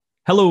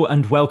Hello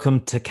and welcome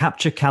to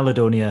Capture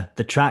Caledonia,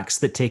 the tracks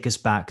that take us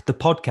back, the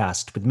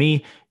podcast with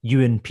me,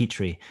 Ewan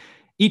Petrie.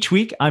 Each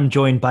week, I'm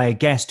joined by a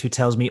guest who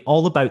tells me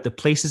all about the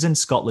places in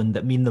Scotland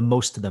that mean the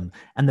most to them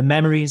and the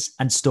memories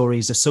and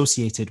stories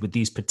associated with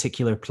these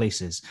particular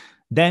places.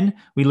 Then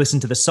we listen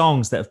to the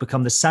songs that have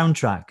become the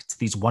soundtrack to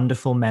these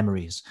wonderful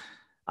memories.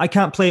 I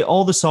can't play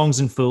all the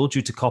songs in full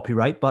due to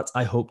copyright, but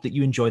I hope that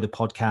you enjoy the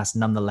podcast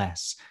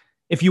nonetheless.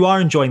 If you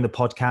are enjoying the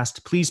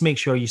podcast, please make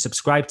sure you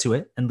subscribe to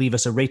it and leave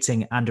us a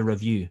rating and a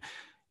review.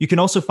 You can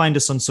also find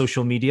us on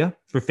social media.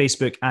 For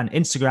Facebook and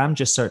Instagram,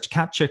 just search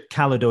Capture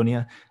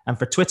Caledonia, and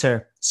for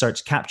Twitter,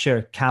 search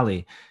Capture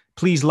Cali.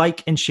 Please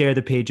like and share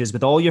the pages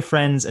with all your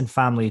friends and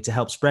family to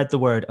help spread the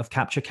word of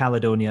Capture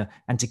Caledonia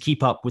and to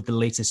keep up with the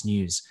latest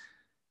news.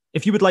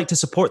 If you would like to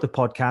support the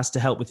podcast to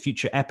help with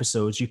future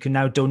episodes, you can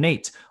now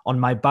donate on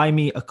my Buy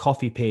Me a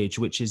Coffee page,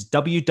 which is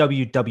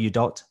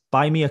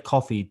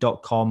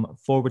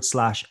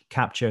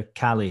www.buymeacoffee.com/Capture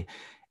Cali.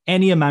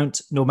 Any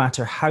amount, no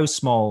matter how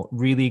small,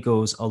 really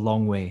goes a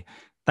long way.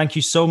 Thank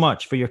you so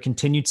much for your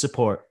continued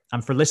support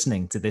and for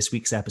listening to this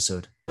week's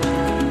episode.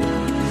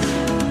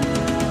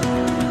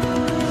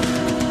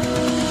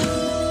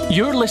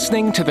 You're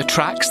listening to the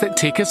tracks that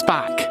take us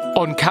back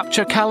on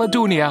Capture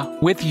Caledonia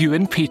with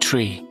Ewan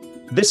Petrie.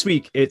 This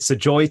week, it's a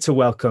joy to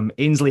welcome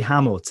Ainsley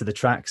Hamill to the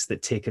tracks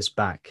that take us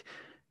back.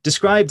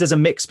 Described as a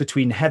mix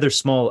between Heather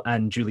Small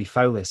and Julie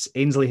Fowlis,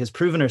 Ainsley has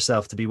proven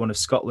herself to be one of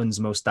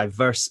Scotland's most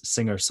diverse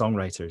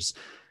singer-songwriters.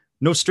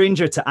 No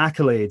stranger to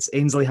accolades,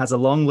 Ainsley has a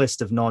long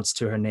list of nods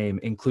to her name,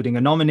 including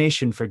a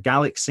nomination for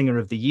Gaelic Singer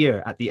of the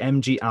Year at the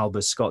MG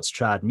Alba Scots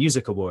Trad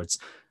Music Awards,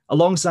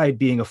 alongside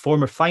being a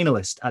former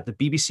finalist at the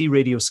BBC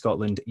Radio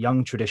Scotland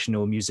Young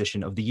Traditional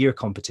Musician of the Year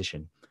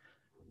competition.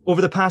 Over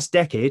the past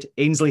decade,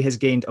 Ainsley has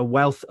gained a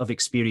wealth of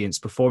experience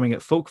performing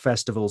at folk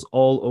festivals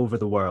all over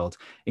the world,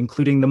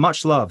 including the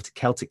much-loved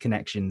Celtic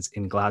Connections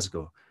in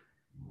Glasgow.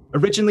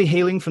 Originally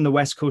hailing from the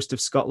west coast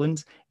of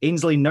Scotland,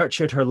 Ainsley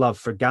nurtured her love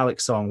for Gaelic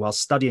song while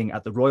studying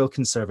at the Royal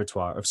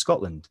Conservatoire of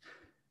Scotland.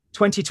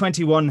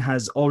 2021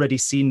 has already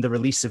seen the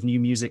release of new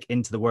music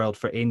into the world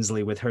for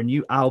Ainsley, with her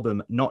new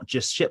album, Not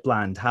Just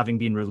Shipland, having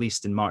been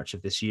released in March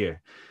of this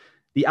year.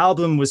 The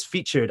album was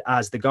featured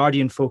as the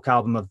Guardian Folk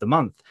Album of the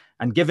Month,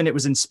 and given it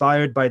was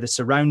inspired by the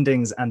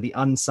surroundings and the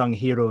unsung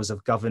heroes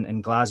of Govan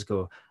and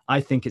Glasgow,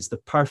 I think it's the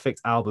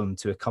perfect album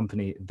to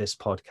accompany this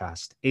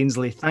podcast.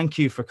 Ainsley, thank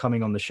you for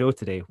coming on the show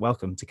today.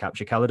 Welcome to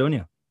Capture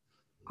Caledonia.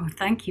 Oh,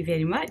 thank you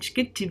very much.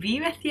 Good to be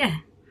with you.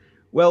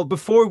 Well,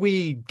 before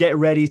we get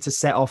ready to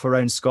set off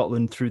around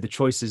Scotland through the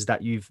choices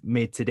that you've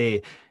made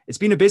today, it's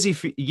been a busy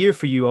year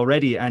for you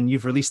already, and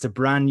you've released a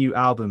brand new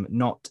album,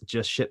 Not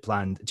Just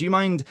Shipland. Do you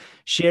mind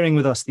sharing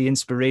with us the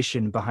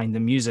inspiration behind the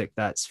music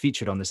that's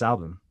featured on this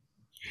album?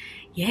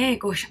 Yeah,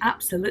 gosh,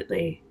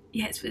 absolutely.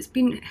 Yeah, it's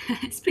been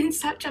it's been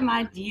such a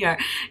mad year,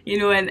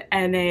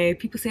 and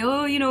people say,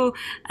 oh,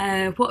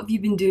 what have you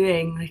been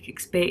doing? Like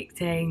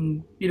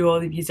expecting,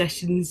 all the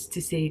musicians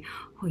to say,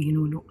 oh,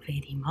 not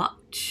very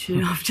much.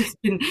 I've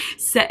just been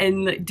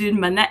sitting like doing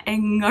my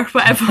knitting or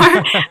whatever,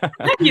 and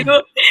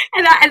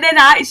then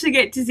I actually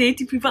get to say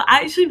to people,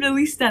 I actually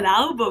released an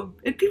album,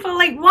 and people are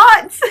like,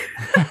 what?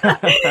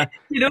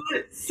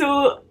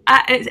 So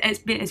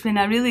it's been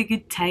a really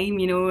good time,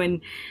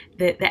 and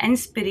the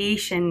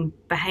inspiration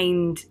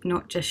behind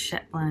Not Just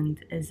Shipland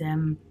is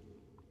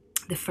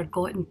the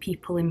forgotten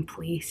people and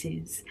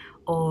places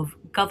of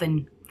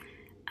Govan,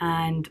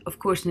 and of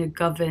course now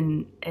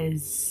Govan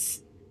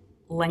is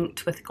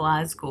linked with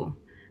Glasgow,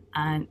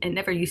 and it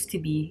never used to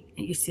be.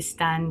 It used to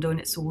stand on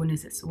its own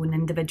as its own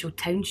individual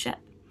township.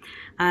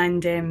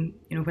 And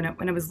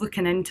when I was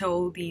looking into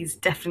all these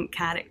different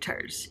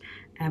characters,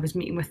 I was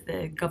meeting with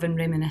the Govan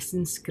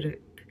Reminiscence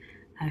group,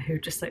 who are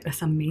just like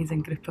this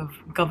amazing group of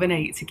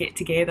Govanites who get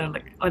together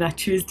like on a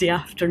Tuesday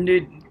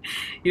afternoon,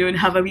 and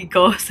have a wee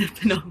gossip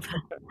and all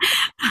that.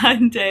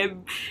 And they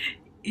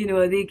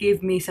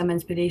gave me some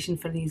inspiration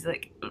for these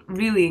like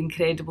really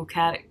incredible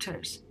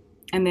characters.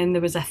 And then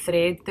there was a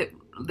thread that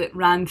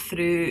ran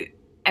through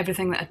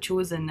everything that I'd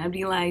chosen. I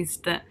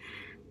realised that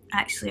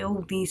actually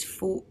all these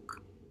folk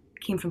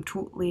came from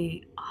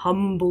totally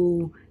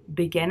humble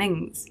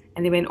beginnings,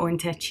 and they went on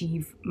to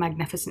achieve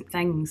magnificent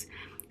things.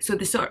 So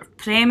the sort of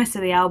premise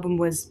of the album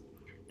was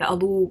that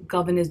although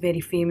Govan is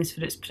very famous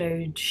for its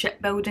proud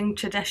shipbuilding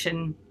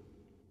tradition,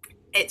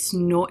 it's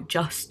not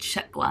just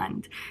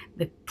shipland.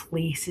 The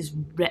place is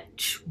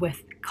rich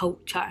with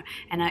culture,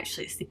 and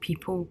actually it's the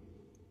people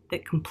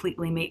that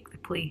completely make the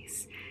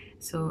place.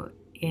 So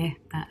yeah,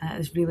 that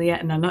is really it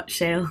in a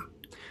nutshell.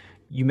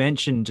 You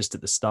mentioned just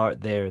at the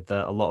start there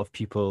that a lot of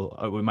people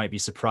might be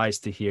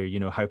surprised to hear,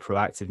 how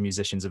proactive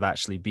musicians have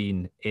actually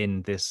been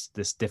in this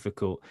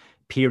difficult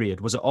period.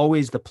 Was it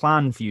always the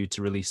plan for you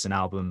to release an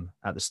album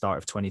at the start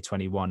of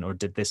 2021, or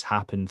did this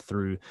happen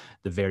through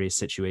the various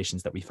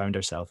situations that we found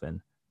ourselves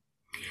in?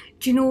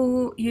 Do you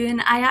know, Ewan,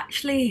 I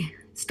actually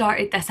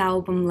started this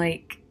album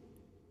it's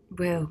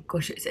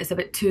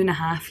about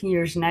 2.5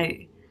 years now.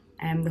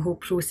 The whole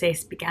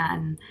process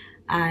began,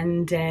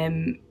 and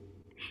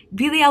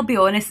Really, I'll be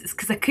honest, it's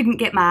because I couldn't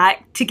get my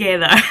act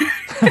together.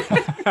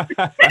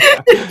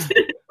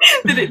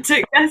 That it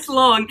took this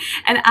long.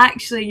 And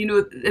actually, you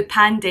know, the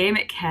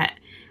pandemic hit,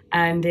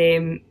 and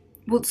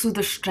so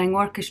there's string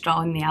orchestra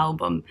on the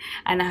album,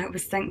 and I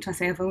was thinking to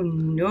myself, oh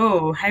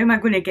no, how am I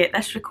going to get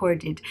this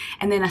recorded?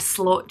 And then a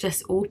slot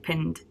just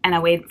opened and I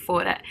went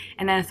for it,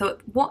 and then I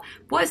thought,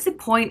 what's the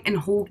point in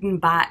holding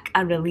back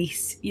a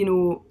release, you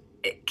know,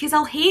 because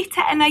I'll hate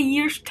it in a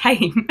year's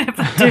time if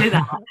I do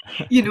that,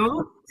 you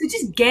know? So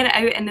just get it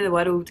out into the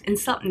world and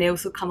something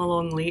else will come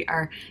along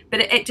later. But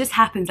it just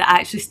happens I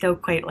actually still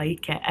quite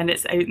like it and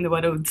it's out in the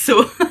world.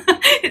 So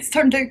it's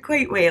turned out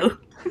quite well.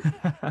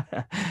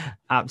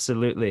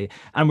 Absolutely.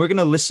 And we're going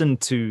to listen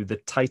to the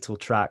title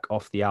track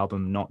off the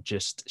album, Not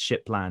Just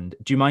Shipland.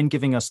 Do you mind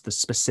giving us the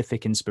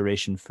specific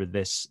inspiration for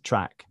this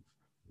track?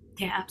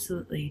 Yeah,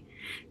 absolutely.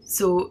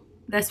 So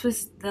this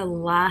was the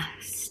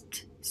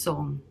last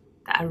song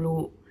that I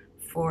wrote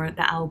for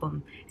the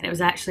album, and it was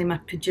actually my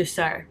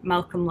producer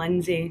Malcolm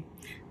Lindsay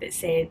that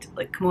said,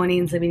 like, come on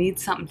Ainsley, we need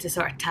something to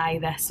sort of tie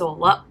this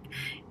all up,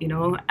 you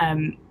know,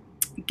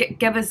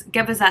 give us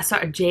that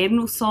sort of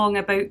general song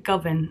about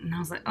Govan. And I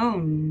was like, oh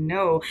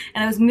no.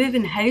 And I was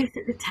moving house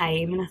at the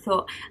time, and I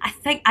thought,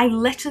 I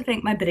literally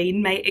think my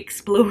brain might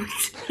explode,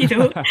 you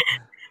know.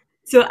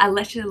 So I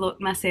literally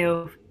locked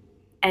myself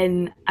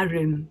in a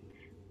room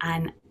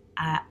and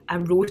I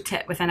wrote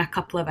it within a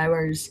couple of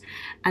hours,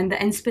 and the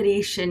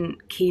inspiration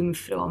came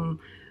from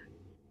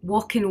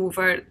walking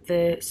over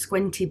the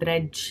Squinty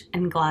Bridge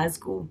in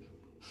Glasgow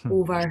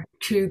over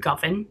to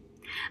Govan,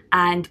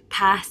 and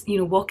past, you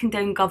know, walking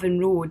down Govan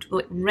Road,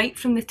 like right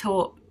from the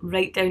top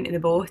right down to the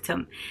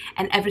bottom,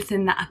 and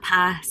everything that I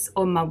pass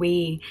on my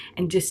way,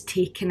 and just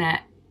taking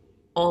it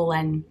all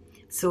in.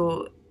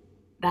 So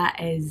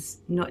that is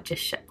Not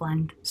Just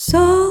Shipland.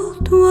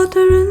 Salt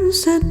water and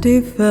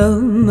city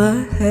fill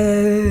my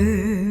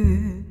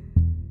head.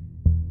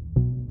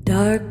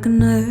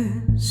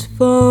 Darkness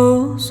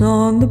falls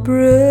on the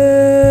bridge.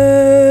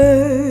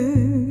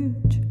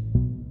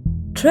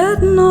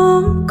 Treading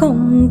on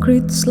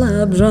concrete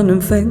slabs,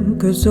 running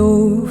fingers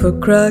over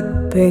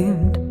cracked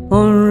paint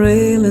on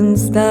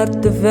railings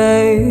that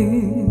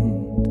divide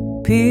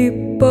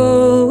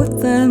people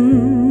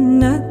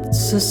within.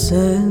 It's a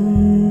sin.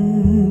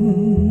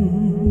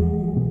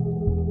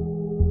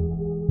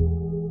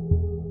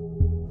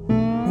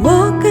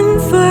 Walking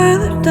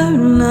further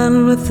down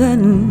and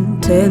within,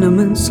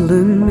 tenements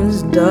loom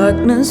as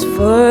darkness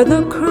for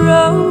the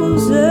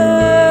crows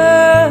in.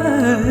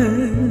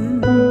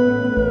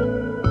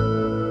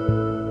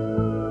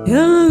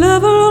 You're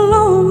never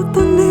alone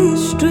within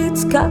these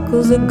streets,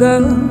 cackles of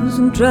girls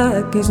in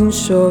trackies and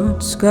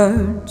short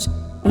skirts.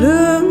 Blue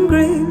and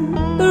green,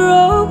 they're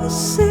always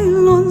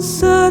seen on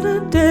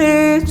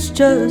Saturday. It's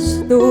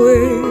just the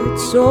way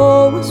it's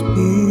always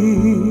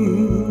been.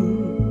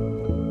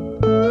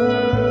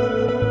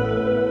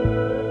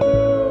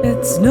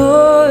 It's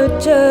not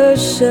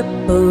just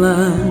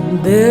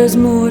Shipland, there's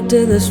more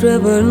to this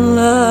river and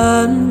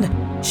land.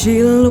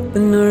 She'll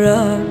open her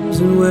arms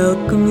and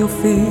welcome you'll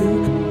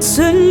feel. It's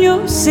in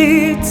your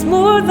seats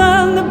more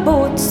than the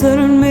boats that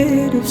are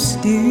made of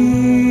steel.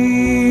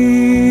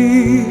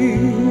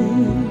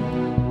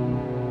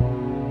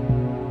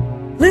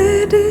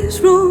 Ladies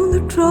roll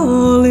the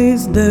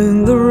trolleys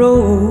down the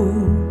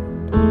road.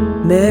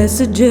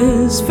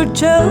 Messages for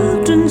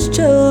children's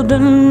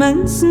children,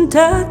 mince and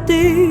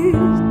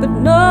tatties, but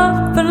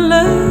not for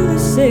now they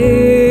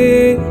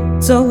say.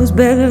 It's always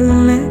better the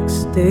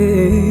next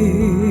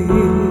day.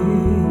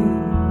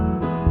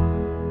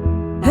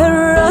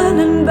 Her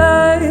running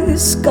by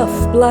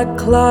scuffed black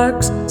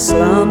clerks,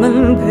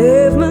 slamming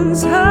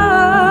pavements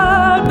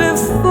hard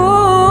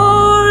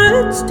before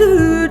it's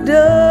too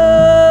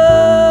dark.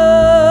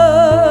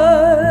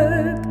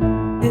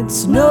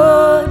 It's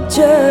not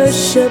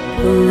just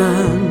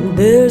Shipland,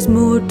 there's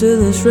more to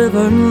this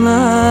river and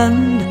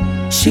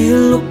land.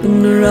 She'll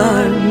open her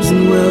arms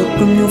and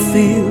welcome you'll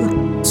feel.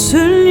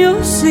 Soon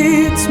you'll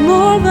see it's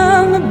more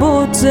than the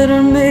boats that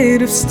are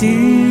made of steel.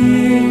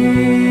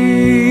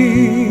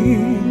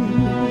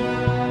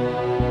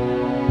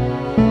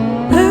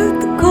 Out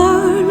the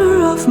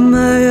corner of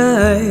my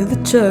eye, the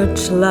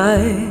church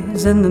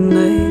lies in the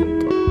night.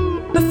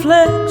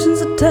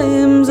 Reflections of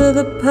times of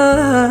the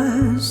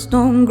past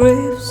on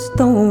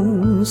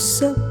gravestones,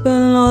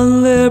 sipping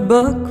on their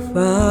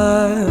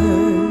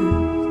buckfires.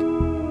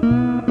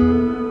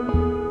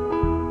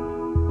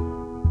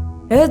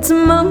 It's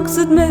monks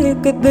that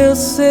make it, they'll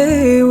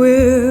say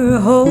we're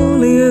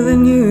holier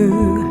than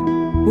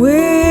you.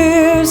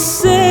 We're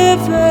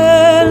saving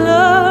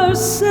our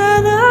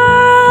sin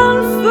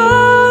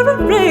for a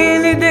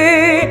rainy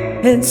day.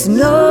 It's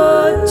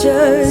not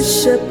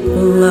just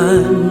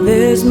Shipland,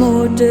 there's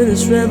more to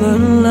this river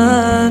and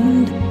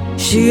land.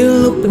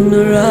 She'll open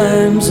her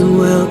arms and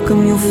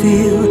welcome you'll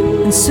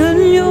feel. And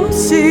soon you'll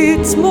see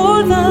it's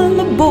more than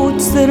the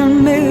boats that are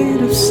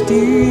made of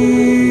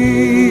steel.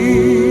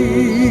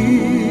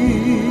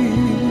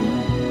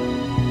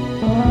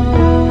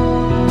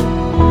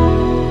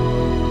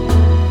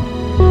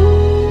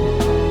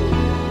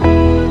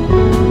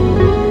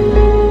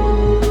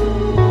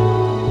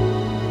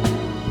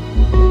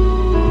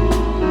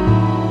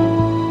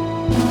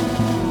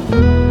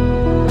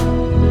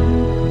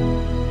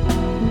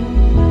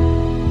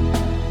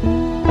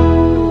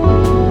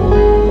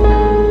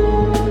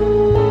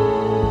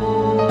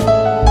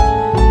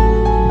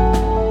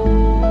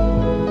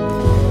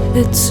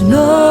 it's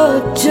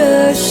not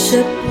just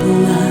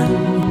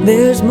Shipland.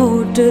 There's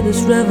more to this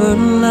river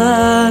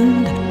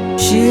land.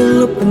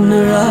 She'll open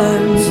her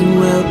arms and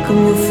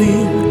welcome your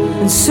fear,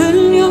 and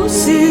soon you'll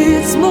see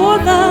it's more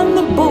than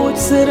the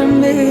boats that are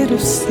made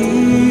of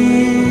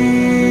steel.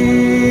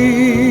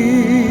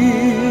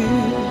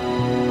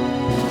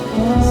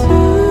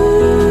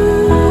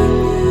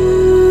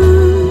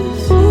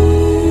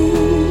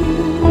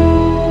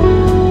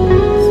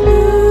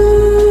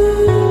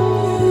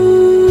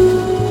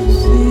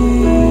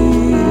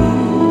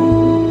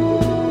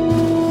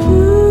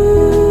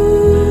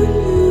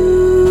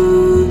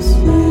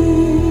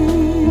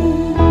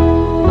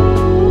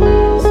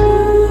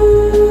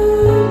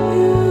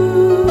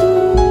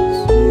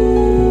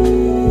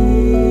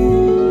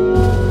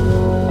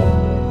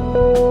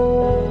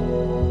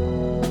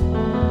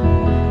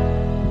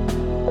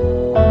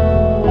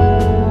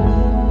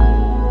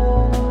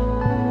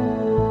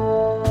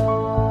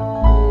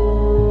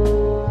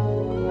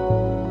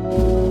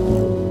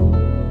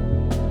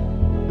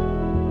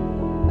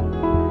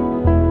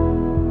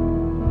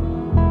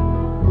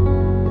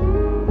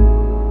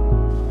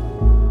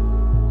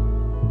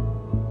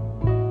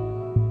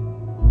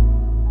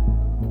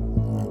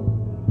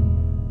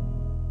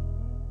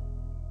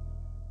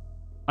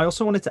 I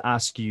also wanted to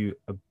ask you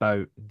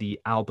about the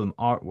album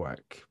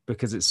artwork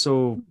because it's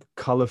so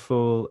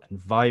colorful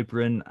and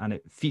vibrant, and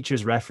it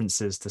features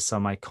references to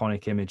some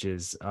iconic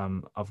images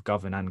of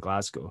Govan and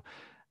Glasgow.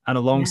 And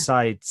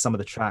alongside some of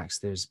the tracks,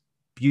 there's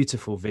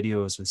beautiful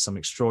videos with some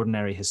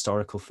extraordinary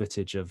historical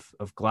footage of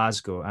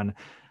Glasgow. And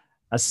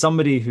as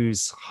somebody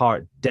whose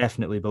heart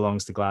definitely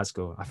belongs to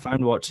Glasgow, I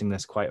found watching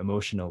this quite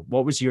emotional.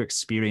 What was your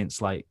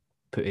experience like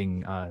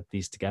putting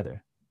these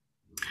together?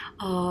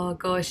 Oh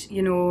gosh,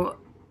 you know,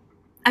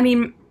 I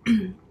mean,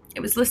 it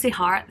was Lucy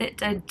Hart that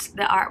did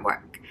the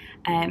artwork.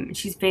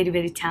 She's very,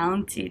 very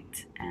talented.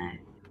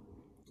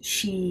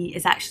 She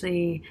is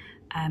actually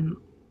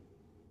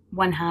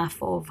one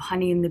half of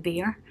Honey and the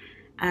Bear.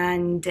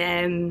 And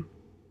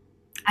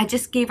I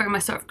just gave her my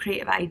sort of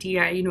creative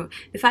idea, you know,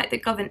 the fact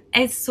that Govan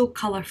is so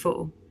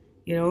colourful,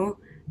 you know,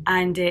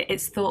 and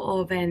it's thought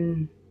of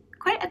in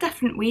quite a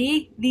different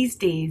way these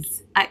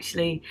days,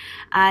 actually.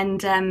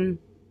 And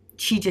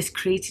she just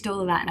created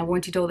all of that, and I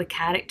wanted all the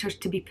characters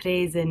to be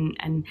present.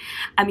 And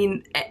I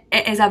mean,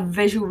 it is a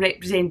visual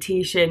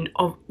representation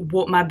of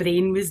what my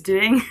brain was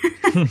doing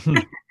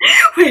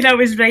when I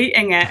was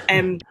writing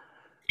it.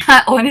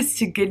 Honest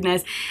to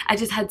goodness, I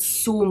just had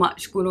so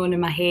much going on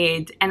in my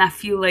head, and I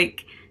feel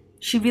like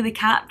she really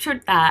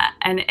captured that,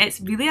 and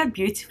it's really a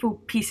beautiful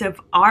piece of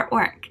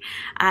artwork,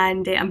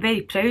 and I'm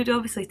very proud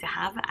obviously to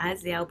have it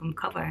as the album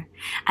cover.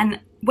 And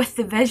with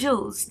the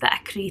visuals that I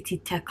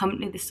created to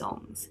accompany the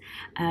songs,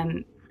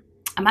 I'm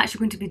actually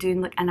going to be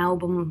doing like an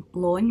album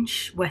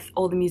launch with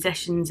all the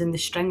musicians and the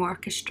string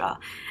orchestra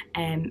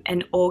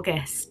in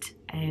August,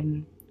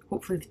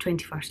 hopefully the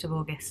 21st of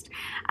August,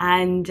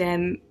 and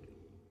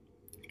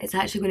it's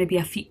actually going to be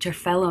a feature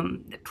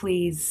film that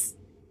plays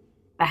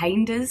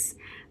behind us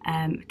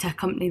to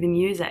accompany the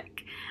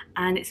music,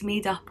 and it's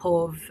made up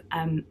of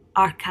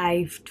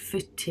archived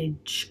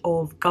footage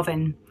of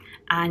Govan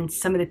and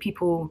some of the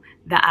people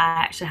that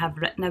I actually have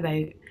written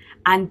about,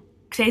 and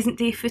present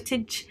day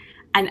footage.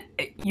 And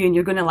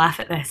you're going to laugh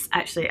at this,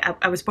 actually.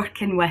 I was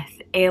working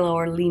with Ella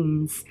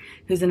Orleans,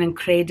 who's an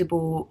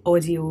incredible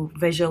audio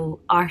visual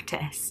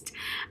artist,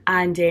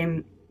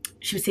 and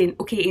she was saying,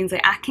 okay,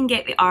 Ainsley, I can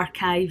get the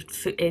archived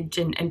footage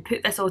and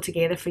put this all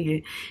together for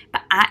you,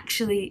 but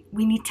actually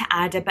we need to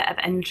add a bit of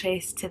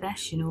interest to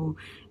this, you know.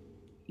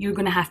 You're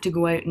going to have to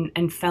go out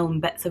and film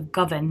bits of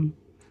Govan.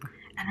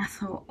 And I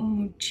thought,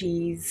 oh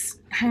geez,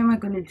 how am I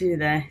going to do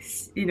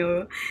this, you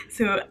know?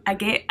 So I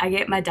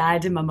get my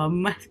dad and my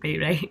mum with me,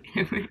 right?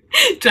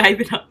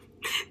 Driving up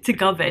to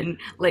Govan,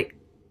 like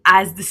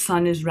as the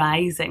sun is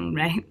rising,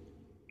 right?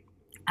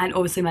 And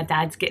obviously my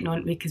dad's getting on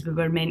to me because we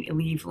were meant to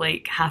leave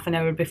like half an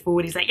hour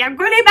before. He's like, you're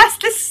going to miss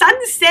the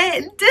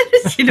sunset,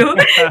 you know,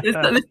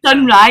 the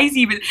sunrise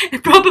even.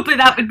 Probably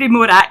that would be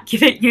more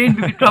accurate, you, and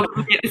we would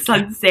probably get the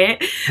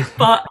sunset.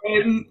 But,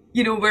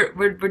 you know,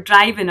 we're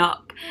driving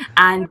up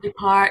and we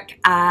park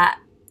at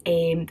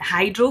the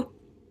Hydro.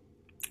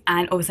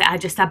 And obviously I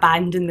just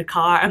abandoned the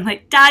car. I'm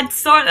like, Dad,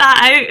 sort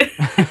that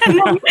out. And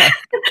I'm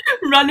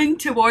running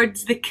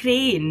towards the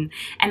crane.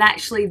 And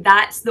actually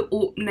that's the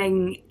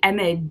opening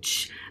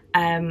image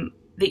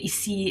that you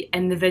see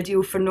in the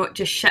video for Not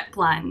Just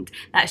Shipland.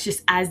 That's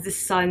just as the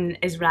sun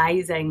is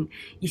rising.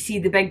 You see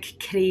the big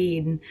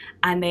crane,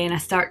 and then I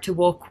start to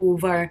walk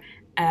over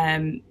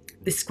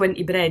the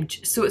Squinty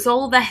Bridge. So it's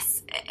all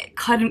this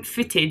current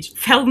footage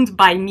filmed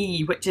by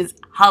me, which is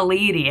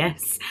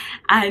hilarious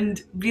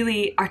and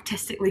really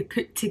artistically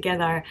put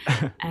together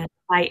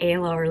by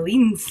Ella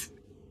Orleans.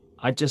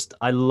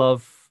 I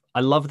love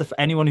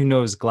anyone who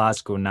knows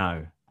Glasgow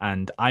now,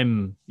 and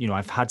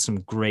I've had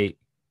some great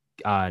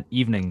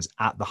evenings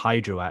at the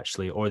Hydro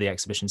actually, or the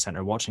Exhibition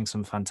Centre, watching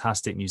some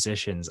fantastic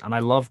musicians, and I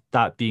love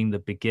that being the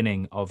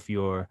beginning of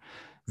your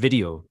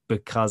video,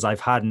 because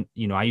I've had,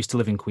 you know, I used to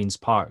live in Queen's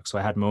Park, so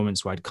I had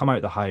moments where I'd come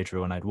out the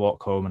hydro and I'd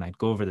walk home and I'd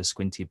go over the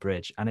Squinty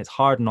Bridge, and it's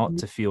hard not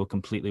to feel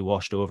completely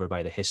washed over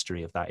by the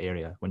history of that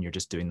area when you're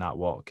just doing that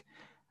walk.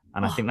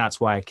 And I think that's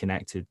why I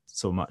connected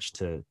so much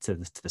to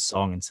the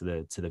song and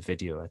to the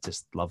video. I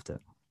just loved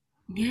it.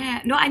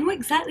 Yeah, no, I know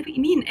exactly what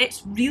you mean.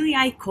 It's really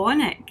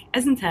iconic,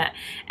 isn't it?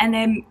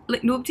 And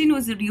like, nobody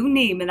knows the real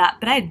name of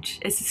that bridge.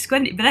 It's the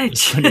Squinty Bridge.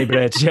 Squinty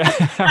Bridge, yeah.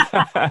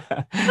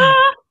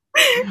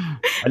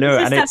 I know,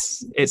 and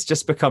it's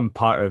just become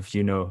part of,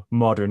 you know,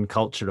 modern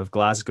culture of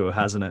Glasgow,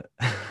 hasn't it?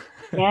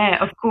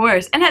 Yeah, of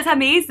course. And it's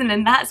amazing,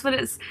 and that's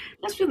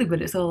really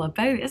what it's all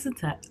about,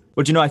 isn't it?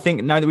 Well, do you know, I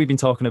think now that we've been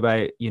talking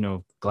about, you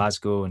know,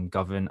 Glasgow and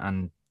Govan,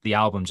 and the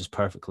album just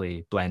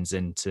perfectly blends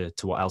into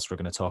what else we're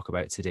going to talk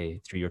about today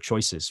through your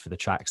choices for the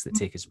tracks that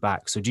take us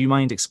back. So do you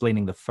mind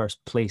explaining the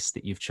first place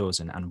that you've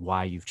chosen and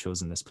why you've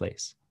chosen this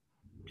place?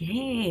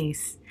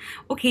 Yes.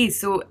 Okay,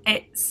 so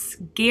it's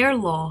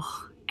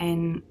Gairloch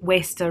in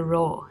Wester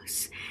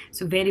Ross,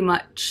 so very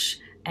much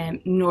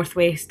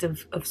northwest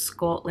of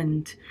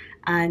Scotland.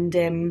 And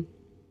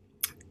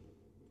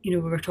you know,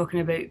 we were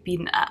talking about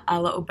being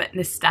a little bit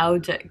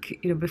nostalgic,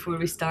 you know, before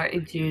we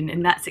started June,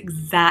 and that's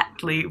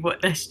exactly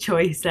what this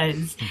choice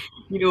is.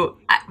 You know,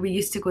 we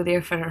used to go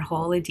there for our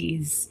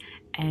holidays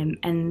in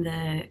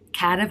the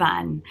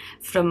caravan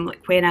from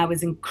like when I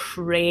was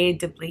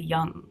incredibly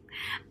young.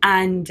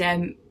 And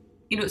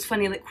you know, it's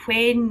funny, like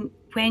when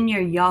you're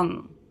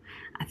young,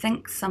 I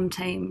think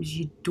sometimes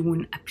you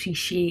don't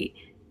appreciate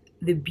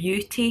the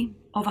beauty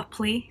of a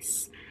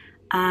place.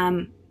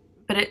 But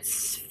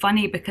it's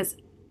funny because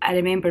I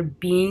remember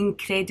being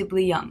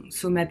incredibly young,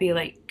 so maybe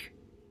like,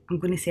 I'm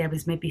going to say I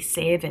was maybe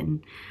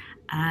 7,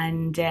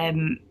 and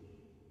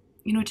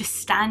you know, just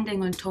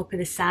standing on top of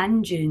the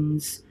sand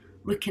dunes,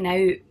 looking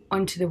out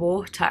onto the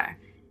water,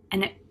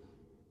 and it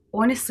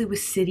honestly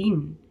was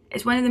serene.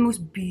 It's one of the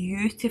most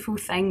beautiful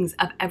things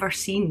I've ever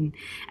seen,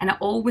 and I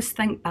always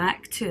think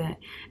back to it.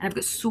 And I've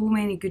got so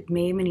many good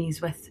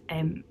memories with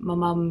my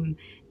mum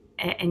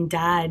and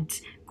dad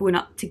going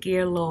up to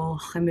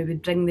Gairloch, and we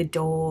would bring the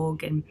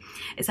dog, and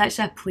it's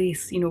actually a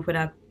place, you know,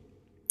 where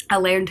I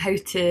learned how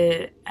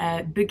to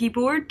boogie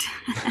board.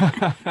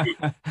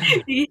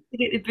 We used to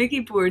get the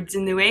boogie boards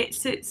and the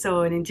wetsuits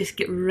on and just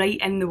get right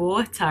in the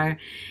water,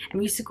 and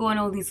we used to go on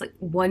all these like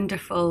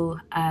wonderful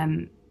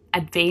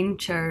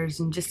adventures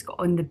and just got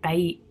on the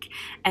bike.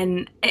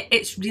 And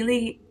it's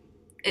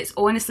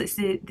honestly, it's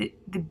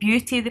the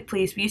beauty of the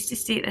place. We used to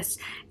stay at this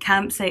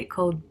campsite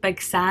called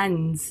Big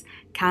Sands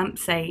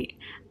campsite,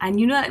 and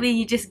you know that way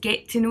you just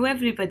get to know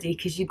everybody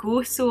because you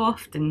go so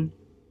often.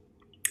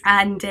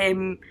 And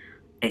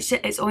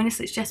it's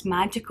honestly, it's just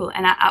magical.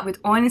 And I would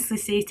honestly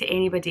say to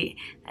anybody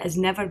that has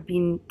never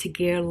been to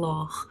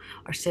Gairloch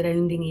or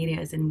surrounding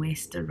areas in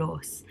Wester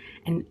Ross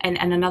and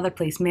another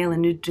place,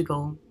 Melon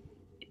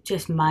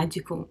just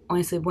magical.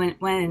 Honestly, one of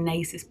the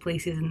nicest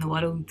places in the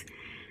world.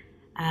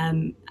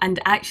 And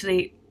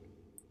actually,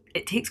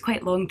 it takes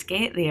quite long to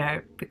get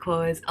there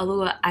because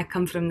although I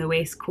come from the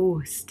West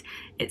Coast,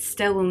 it's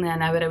still only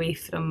an hour away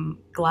from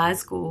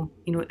Glasgow,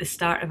 you know, at the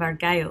start of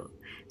Argyll.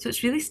 So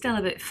it's really still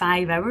about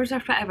 5 hours or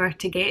whatever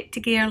to get to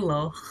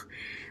Gairloch.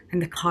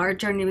 And the car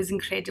journey was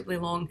incredibly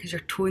long because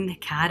you're towing the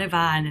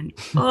caravan and,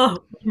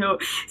 you know,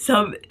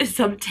 some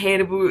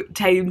terrible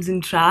times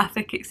in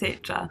traffic,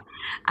 etc.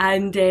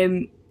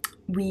 And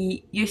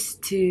we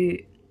used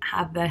to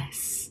have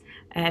this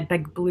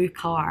big blue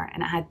car,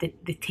 and it had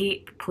the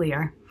tape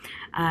player,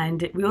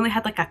 and we only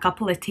had like a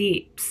couple of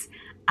tapes,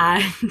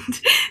 and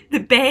the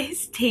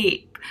best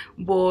tape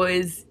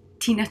was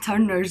Tina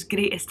Turner's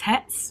Greatest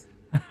Hits.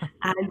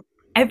 And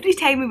every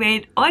time we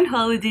went on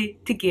holiday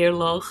to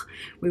Gairloch,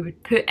 we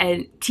would put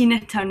in Tina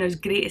Turner's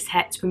Greatest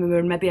Hits when we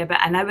were maybe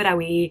about an hour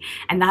away,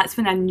 and that's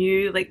when I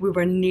knew like we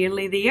were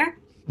nearly there,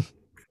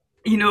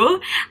 you know.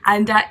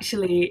 And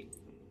actually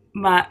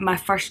my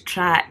first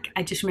track,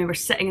 I just remember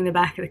sitting in the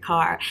back of the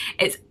car.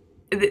 It's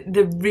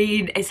the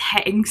rain is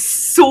hitting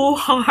so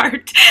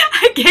hard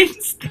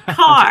against the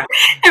car,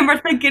 and we're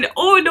thinking,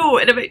 oh no,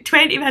 in about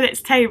 20 minutes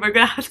time we're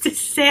going to have to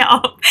set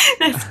up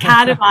this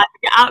caravan,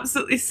 get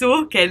absolutely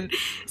soaking.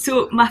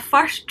 So my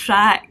first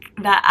track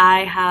that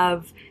I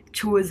have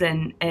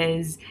chosen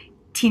is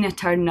Tina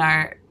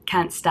Turner,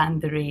 Can't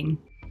Stand the Rain.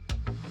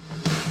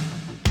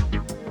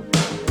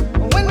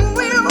 When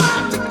we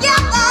were together,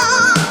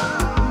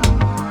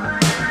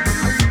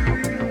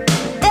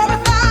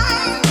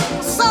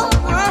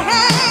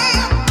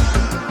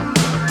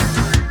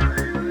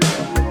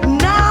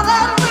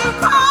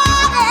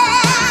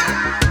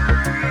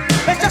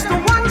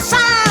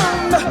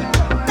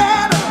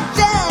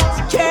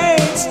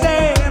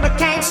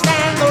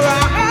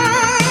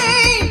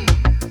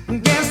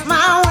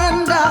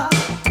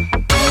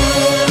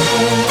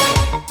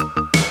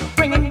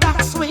 bring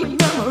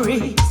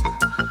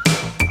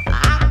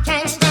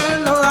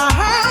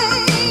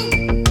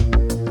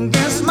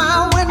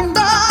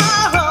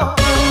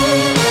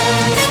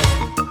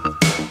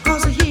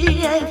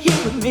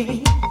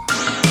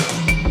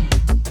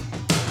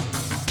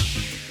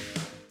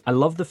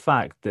love the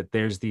fact that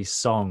there's these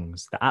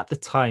songs that at the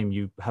time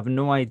you have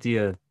no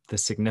idea the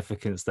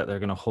significance that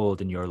they're going to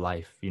hold in your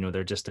life. You know,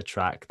 they're just a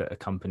track that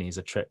accompanies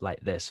a trip like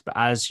this. But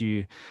as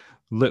you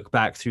look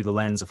back through the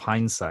lens of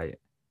hindsight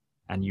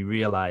and you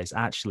realize,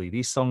 actually,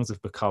 these songs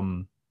have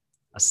become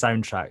a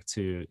soundtrack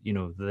to, you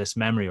know, this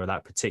memory or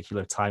that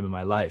particular time in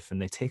my life,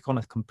 and they take on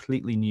a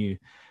completely new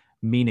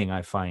meaning.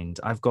 I find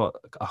I've got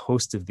a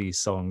host of these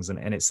songs,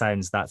 and it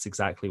sounds that's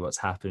exactly what's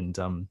happened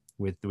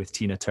with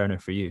Tina Turner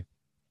for you.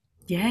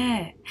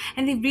 Yeah,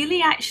 and they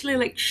really actually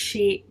like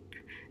shape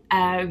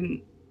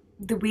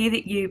the way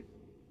that you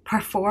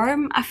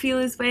perform, I feel,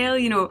 as well,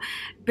 you know,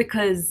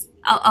 because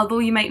although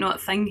you might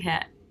not think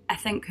it, I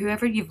think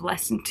whoever you've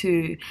listened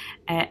to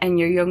in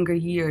your younger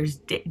years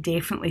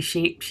definitely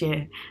shapes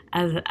you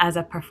as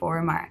a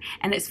performer.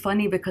 And it's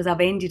funny because I've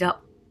ended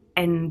up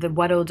in the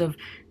world of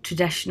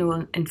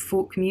traditional and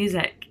folk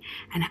music,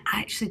 and I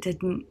actually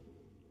didn't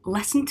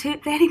listen to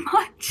it very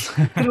much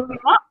growing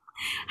up.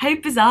 How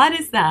bizarre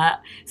is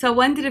that? So I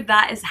wonder if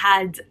that has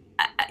had,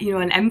 you know,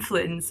 an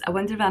influence. I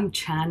wonder if I'm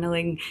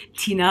channeling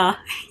Tina,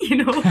 you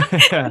know,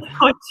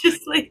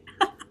 consciously.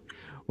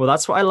 Well,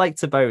 that's what I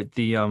liked about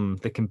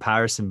the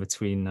comparison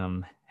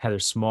between Heather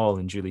Small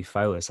and Julie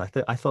Fowlis.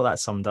 I thought that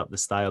summed up the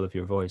style of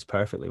your voice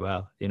perfectly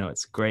well. You know,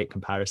 it's a great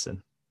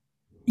comparison.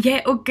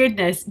 Yeah. Oh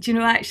goodness. Do you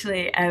know,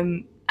 actually,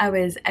 I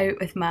was out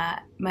with my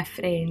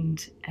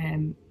friend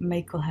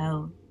Michael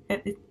Hill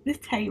at the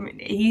time.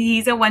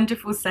 He's a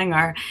wonderful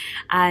singer,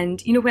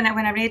 and you know, when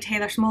I read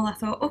Heather Small, I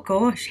thought, oh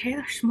gosh,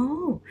 Heather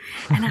Small,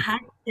 and I had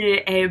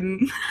to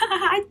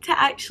I had to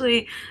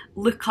actually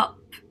look up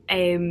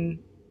on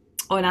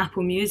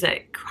Apple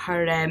Music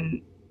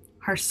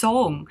her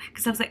song,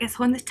 because I was like, it's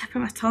on the tip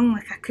of my tongue,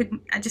 like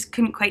I just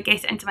couldn't quite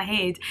get it into my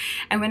head.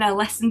 And when I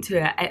listened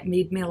to it, it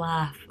made me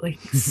laugh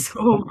like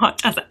so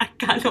much. I was like, I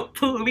cannot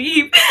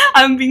believe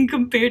I'm being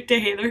compared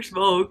to Heather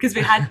Small, because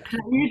we had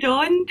Proud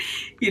on,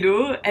 you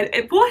know,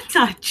 and what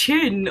a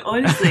tune,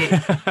 honestly.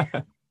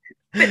 But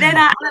then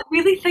I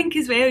really think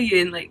as well,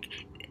 Ewan, like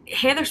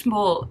Heather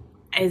Small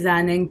is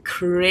an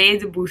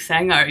incredible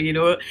singer, you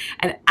know,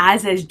 and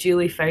as is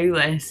Julie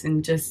Fowlis,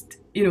 and just,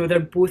 you know, they're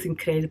both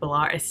incredible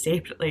artists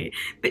separately,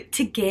 but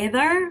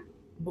together,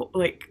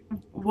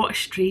 what a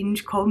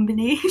strange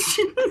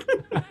combination.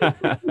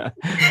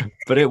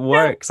 But it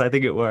works. I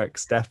think it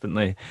works,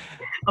 definitely.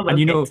 And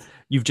you know,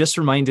 you've just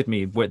reminded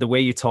me the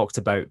way you talked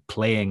about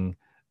playing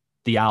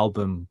the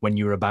album when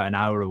you were about an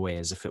hour away,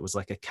 as if it was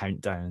like a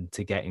countdown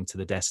to getting to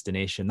the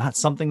destination. That's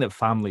something that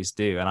families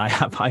do, and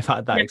I've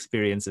had that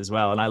experience as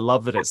well. And I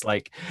love that it's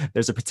like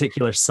there's a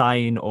particular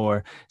sign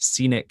or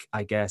scenic,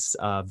 I guess,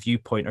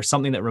 viewpoint or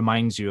something that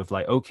reminds you of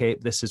like, okay,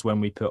 this is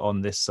when we put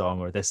on this song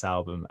or this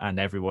album, and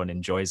everyone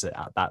enjoys it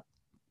at that.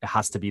 It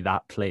has to be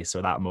that place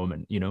or that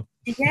moment, you know?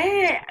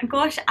 Yeah,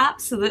 gosh,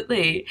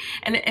 absolutely.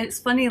 And it's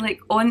funny, like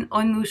on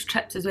those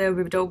trips as well,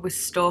 we would always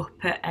stop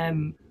at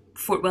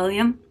Fort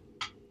William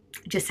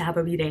just to have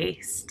a wee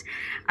rest.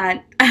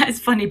 And it's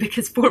funny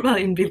because Fort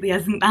William really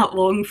isn't that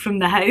long from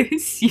the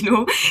house, you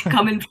know,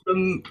 coming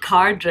from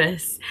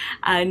Cardross.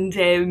 And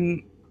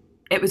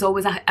it was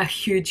always a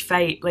huge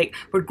fight. Like,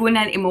 we're going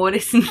into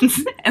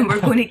Morrison's and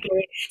we're going to get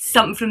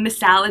something from the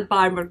salad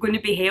bar and we're going to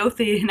be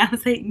healthy. And I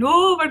was like,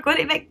 no, we're going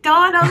to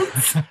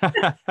McDonald's.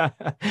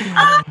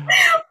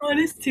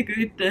 Honest to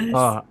goodness.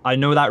 Oh, I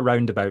know that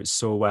roundabout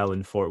so well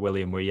in Fort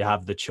William, where you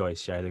have the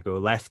choice. You either go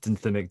left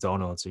into the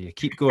McDonald's or you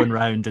keep going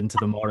round into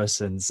the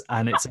Morrison's.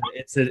 And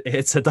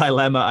it's a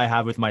dilemma I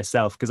have with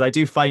myself, because I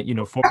do find, you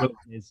know, Fort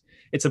William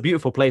it's a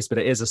beautiful place, but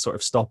it is a sort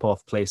of stop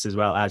off place as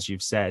well, as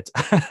you've said.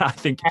 I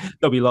think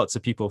there'll be lots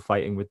of people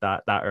fighting with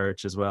that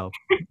urge as well.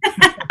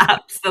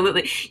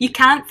 Absolutely. You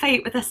can't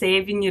fight with a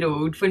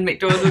 7-year-old when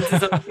McDonald's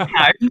is on the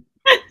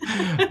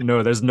town.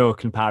 No, there's no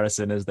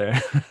comparison, is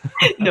there?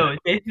 No,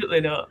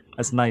 definitely not.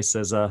 As nice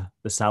as the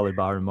salad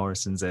bar in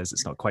Morrison's is,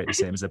 it's not quite the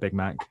same as a Big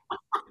Mac.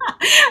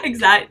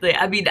 Exactly.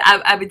 I mean,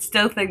 I would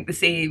still think the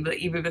same, but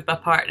even with my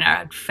partner,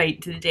 I'd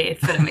fight to the death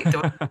for a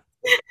McDonald's.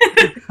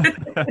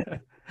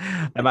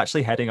 I'm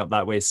actually heading up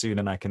that way soon,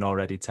 and I can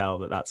already tell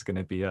that that's going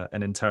to be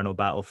an internal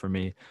battle for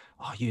me.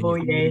 Oh, you're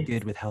really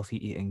good with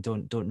healthy eating.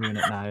 Don't ruin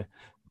it now.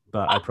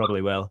 But I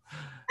probably will.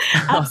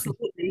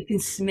 Absolutely, you can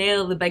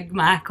smell the Big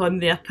Mac on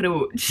the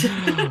approach.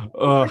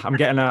 Oh, I'm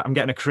getting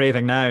a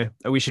craving now.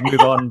 We should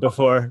move on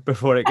before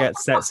it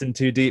sets in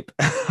too deep.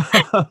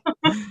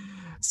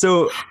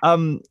 So,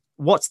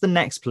 what's the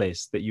next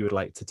place that you would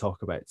like to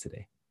talk about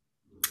today?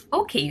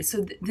 Okay,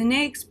 so the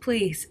next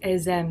place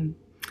is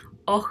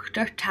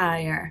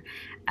Ochtertyre,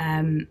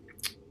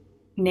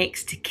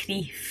 next to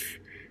Crieff.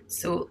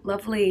 So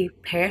lovely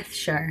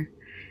Perthshire,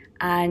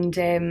 and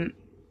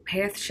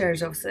Perthshire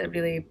is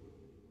obviously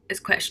it's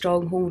quite a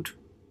stronghold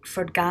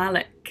for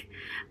Gaelic,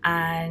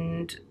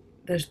 and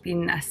there's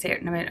been a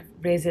certain amount of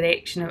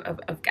resurrection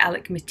of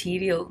Gaelic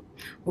material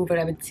over,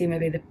 I would say,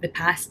 maybe the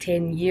past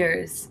 10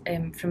 years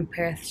from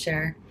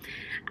Perthshire,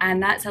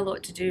 and that's a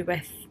lot to do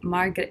with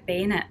Margaret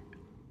Bennett,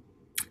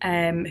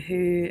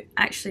 who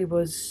actually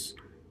was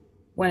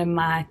one of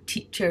my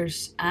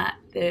teachers at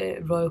the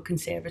Royal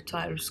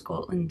Conservatoire of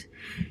Scotland,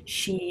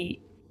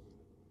 she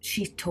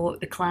taught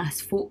the class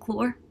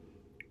folklore,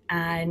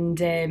 and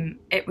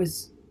it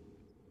was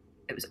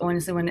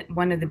honestly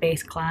one of the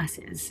best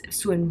classes. It was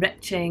so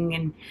enriching,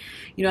 and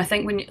I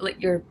think when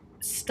you're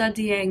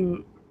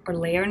studying or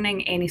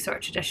learning any sort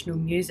of traditional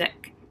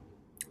music,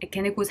 it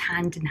kind of goes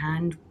hand in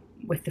hand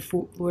with the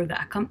folklore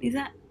that accompanies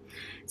it.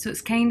 So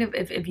it's kind of,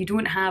 if you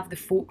don't have the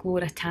folklore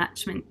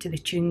attachment to the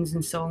tunes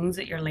and songs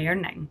that you're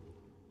learning,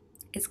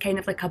 it's kind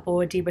of like a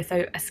body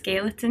without a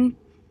skeleton.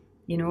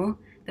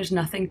 There's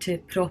nothing to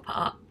prop it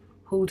up,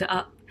 hold it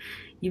up.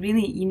 You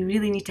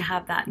really need to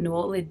have that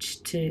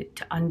knowledge to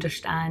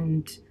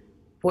understand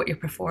what you're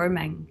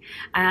performing.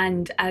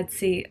 And I'd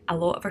say a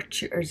lot of our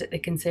tutors at the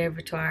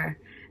Conservatoire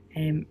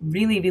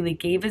really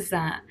gave us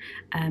that.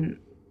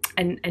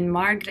 And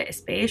Margaret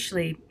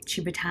especially,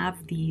 she would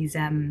have these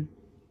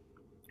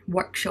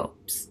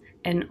workshops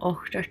in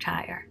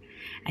Ochtertyre,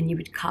 and you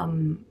would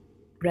come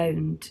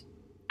round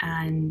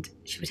and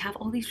she would have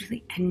all these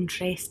really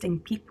interesting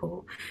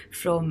people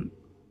from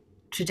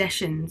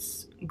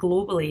traditions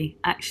globally,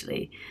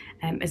 actually,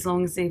 as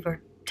long as they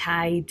were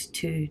tied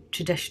to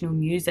traditional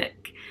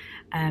music.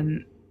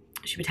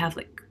 She would have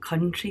like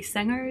country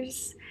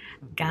singers,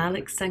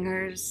 Gaelic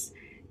singers,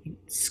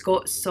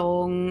 Scots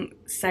song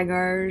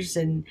singers,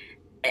 and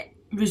it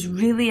was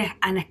really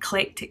an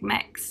eclectic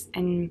mix.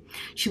 And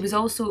she was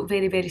also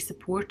very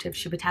supportive.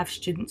 She would have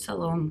students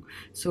along.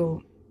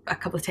 So a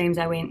couple of times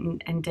I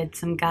went and did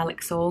some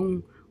Gaelic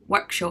song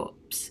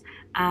workshops,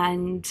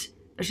 and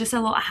there's just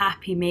a lot of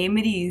happy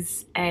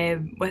memories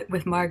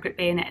with Margaret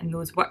Bennett in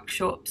those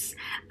workshops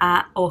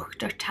at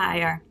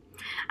Ochtertyre.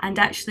 And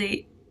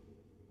actually,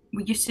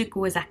 we used to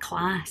go as a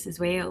class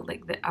as well,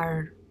 like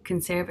our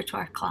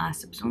Conservatoire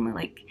class. It was only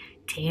like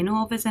 10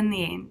 of us in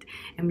the end,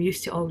 and we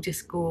used to all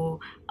just go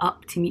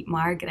up to meet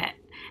Margaret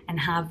and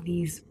have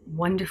these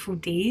wonderful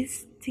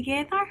days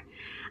together.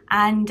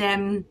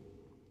 And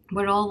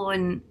we're all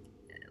on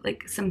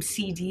like some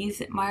CDs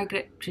that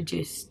Margaret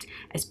produced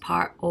as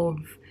part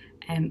of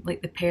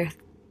like the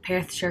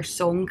Perthshire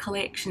song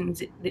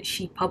collections that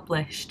she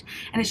published.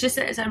 And it's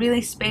a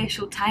really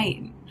special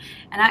time.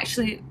 And I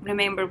actually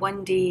remember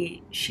one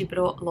day she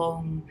brought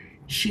along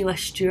Sheila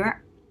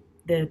Stewart,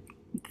 the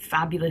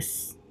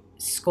fabulous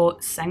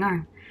Scots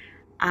singer,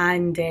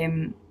 and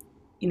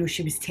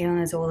she was telling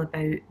us all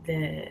about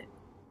the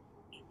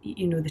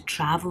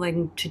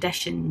travelling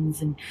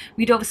traditions, and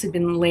we'd obviously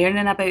been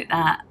learning about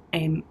that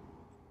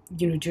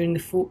during the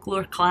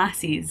folklore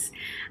classes.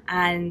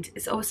 And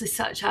it's obviously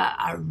such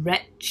a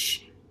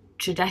rich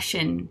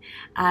tradition.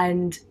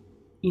 And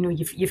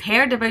you've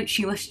heard about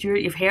Sheila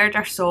Stewart, you've heard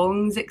her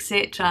songs,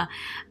 etc.,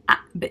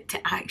 but to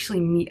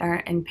actually meet her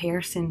in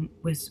person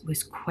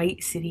was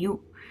quite surreal.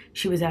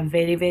 She was a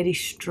very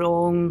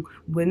strong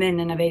woman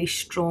and a very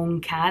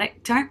strong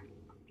character,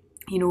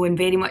 and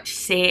very much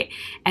set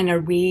in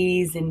her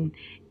ways, and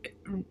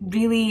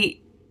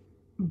really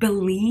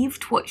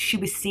believed what she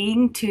was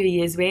saying to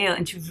you as well.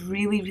 And she was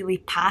really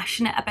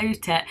passionate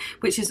about it,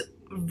 which has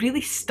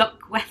really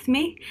stuck with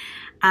me.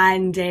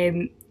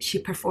 And she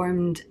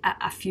performed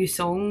a few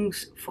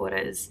songs for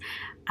us,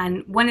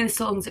 and one of the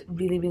songs that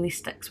really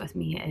sticks with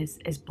me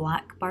is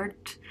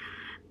Blackbird.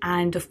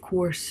 And of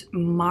course,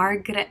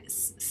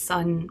 Margaret's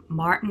son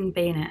Martin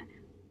Bennett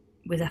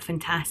was a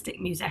fantastic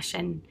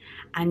musician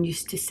and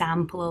used to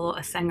sample a lot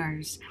of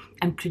singers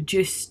and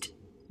produced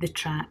the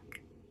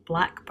track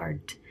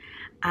Blackbird.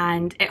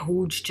 And it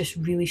holds just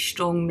really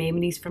strong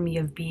memories for me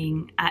of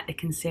being at the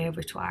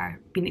Conservatoire,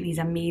 being at these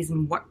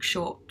amazing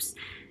workshops,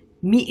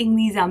 meeting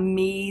these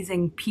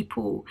amazing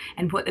people,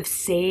 and what they've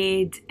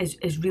said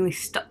is really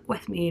stuck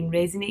with me and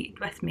resonated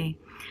with me.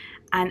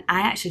 And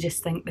I actually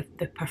just think that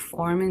the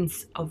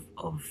performance of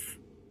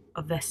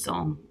this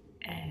song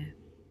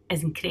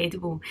is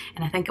incredible.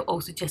 And I think it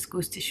also just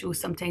goes to show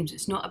sometimes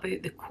it's not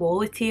about the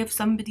quality of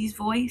somebody's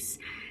voice,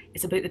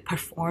 it's about the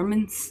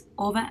performance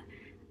of it.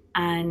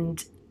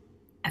 And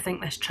I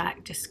think this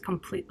track just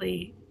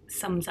completely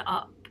sums it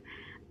up.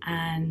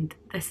 And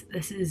this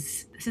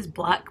is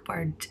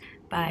Blackbird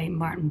by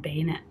Martin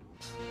Bennett.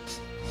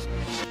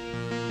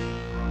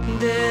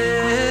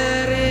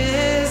 There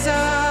is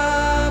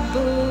a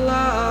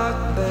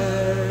blackbird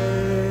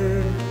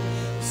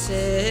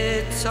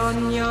sits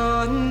on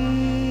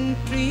yon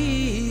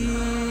tree.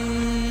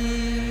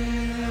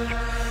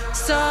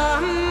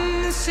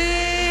 Some says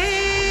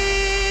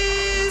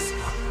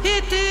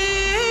it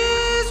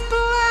is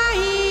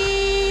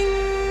blind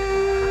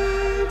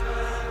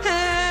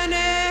and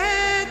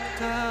it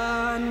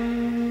can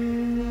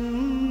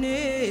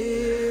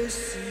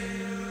see.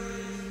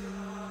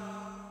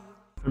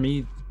 For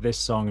me, this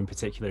song in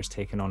particular has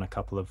taken on a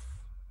couple of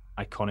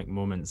iconic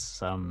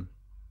moments,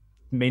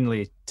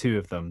 mainly two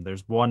of them.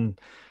 There's one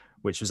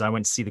which was I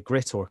went to see the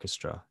Grit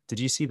Orchestra. Did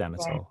you see them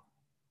at all?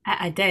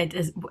 I did.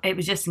 It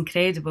was just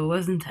incredible,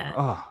 wasn't it?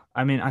 Oh,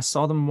 I mean, I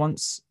saw them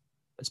once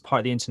as part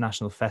of the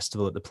International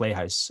Festival at the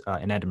Playhouse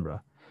in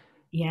Edinburgh.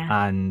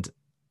 Yeah. And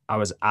I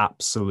was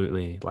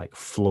absolutely like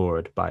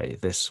floored by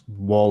this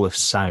wall of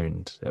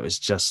sound. It was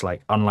just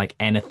like unlike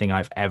anything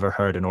I've ever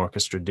heard an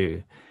orchestra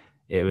do.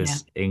 It Yeah.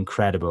 was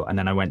incredible. And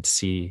then I went to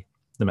see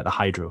them at the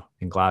Hydro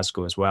in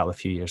Glasgow as well a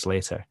few years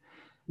later.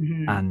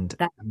 And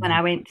That's when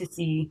I went to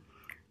see.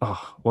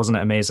 oh, wasn't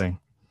it amazing?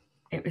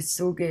 It was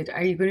so good.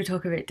 Are you going to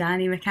talk about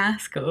Danny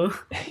McCaskill?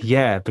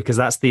 Yeah, because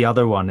that's the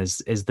other one is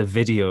the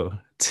video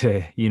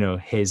to, you know,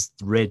 his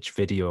Ridge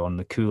video on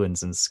the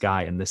Coolins and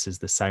Sky, and this is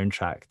the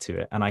soundtrack to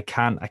it. And I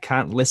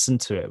can't listen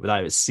to it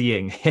without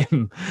seeing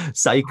him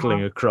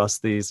cycling across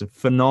these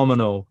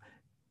phenomenal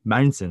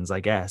mountains,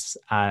 I guess.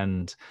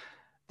 And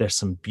there's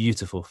some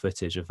beautiful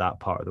footage of that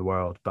part of the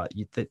world, but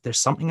there's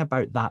something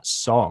about that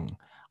song.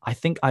 I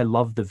think I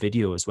love the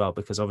video as well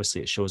because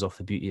obviously it shows off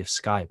the beauty of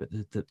Skye, but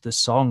the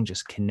song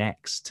just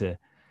connects to.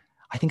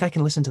 I think I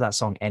can listen to that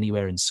song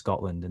anywhere in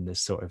Scotland, and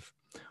this sort of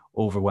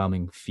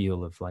overwhelming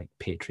feel of like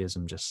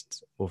patriotism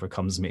just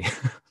overcomes me.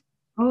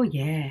 Oh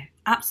yeah,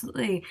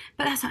 absolutely.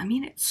 But that's what I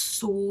mean. It's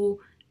so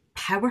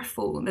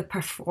powerful. The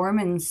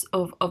performance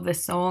of the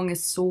song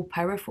is so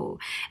powerful,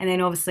 and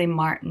then obviously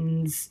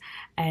Martin's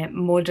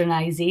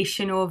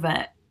modernisation of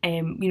it.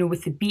 You know,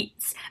 with the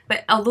beats,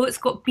 but although it's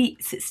got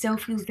beats, it still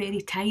feels very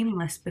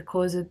timeless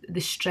because of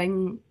the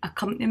string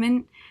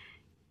accompaniment.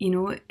 You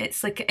know,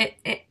 it's like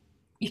it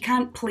you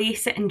can't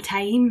place it in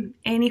time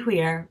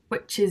anywhere,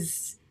 which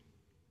is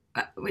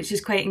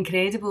quite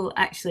incredible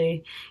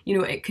actually. You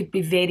know, it could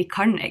be very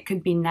current, it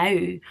could be now,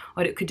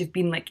 or it could have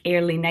been like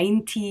early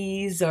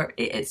 90s, or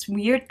it's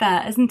weird,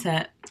 that, isn't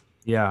it?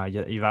 Yeah,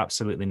 you've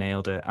absolutely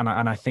nailed it. And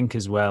I think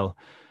as well,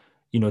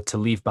 you know, to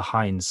leave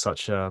behind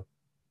such a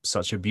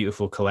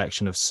beautiful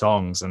collection of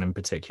songs, and in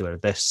particular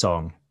this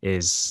song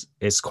is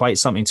quite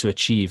something to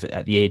achieve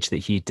at the age that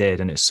he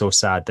did, and it's so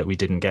sad that we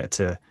didn't get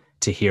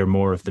to hear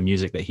more of the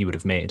music that he would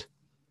have made.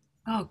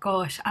 Oh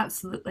gosh,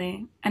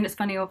 absolutely. And it's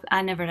funny,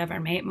 I never ever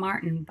met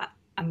Martin, but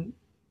I'm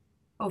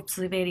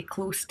obviously very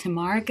close to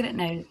Margaret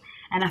now,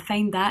 and I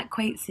find that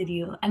quite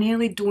surreal. I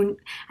nearly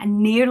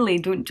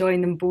don't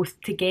join them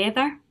both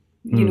together,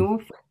 you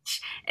know,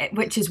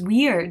 which is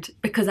weird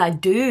because I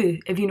do,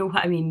 if you know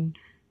what I mean,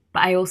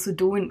 but I also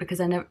don't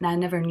because I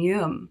never knew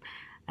him.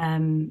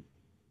 And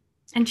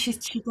she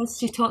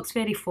talks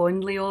very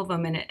fondly of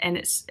him, and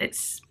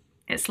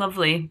it's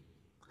lovely.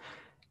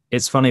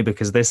 It's funny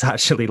because this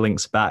actually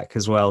links back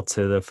as well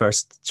to the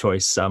first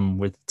choice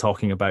with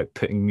talking about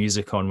putting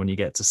music on when you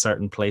get to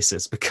certain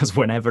places, because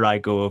whenever I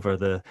go over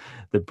the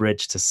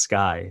bridge to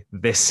Skye,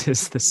 this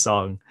is the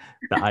song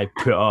that I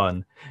put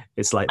on.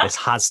 It's like this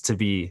has to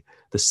be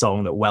the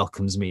song that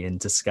welcomes me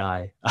into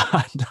Skye.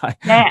 And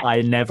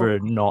I never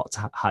not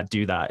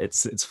do that.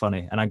 It's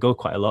funny. And I go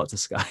quite a lot to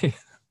Skye.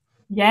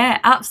 Yeah,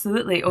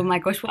 absolutely. Oh my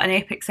gosh, what an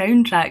epic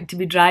soundtrack to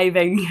be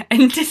driving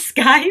into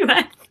Skye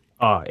with.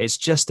 Oh, it's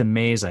just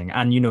amazing.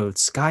 And, you know,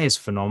 Skye is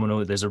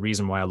phenomenal. There's a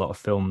reason why a lot of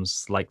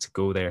films like to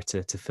go there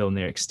to film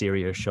their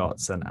exterior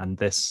shots. And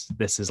this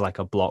is like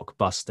a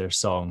blockbuster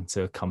song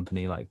to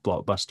accompany like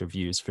blockbuster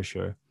views for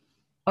sure.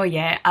 Oh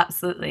yeah,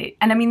 absolutely.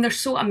 And I mean, there's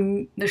so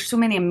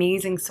many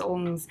amazing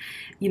songs,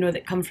 you know,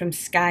 that come from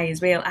Skye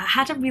as well. I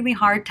had a really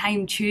hard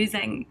time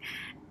choosing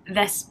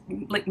this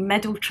like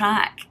middle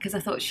track because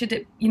I thought, should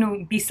it, you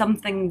know, be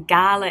something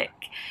Gaelic,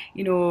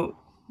 you know,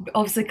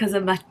 obviously because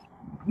of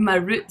my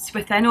roots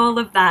within all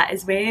of that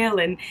as well,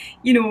 and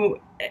you know,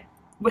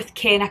 with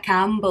Kenna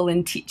Campbell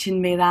and teaching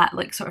me that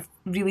like sort of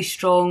really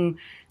strong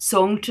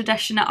song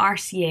tradition at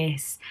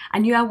RCS, I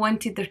knew I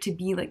wanted there to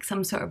be like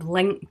some sort of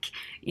link,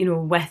 you know,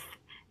 with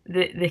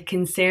the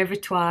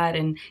conservatoire,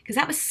 and because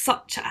that was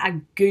such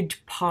a good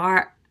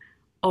part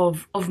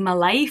of my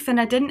life, and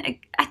I didn't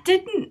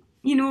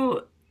you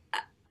know,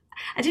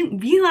 I didn't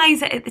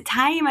realise it at the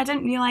time. I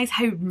didn't realise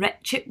how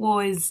rich it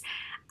was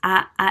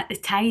at the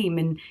time.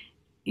 And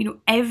you know,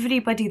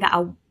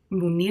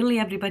 nearly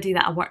everybody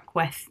that I work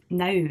with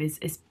now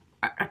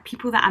are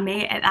people that I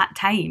met at that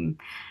time,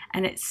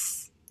 and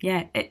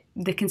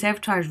the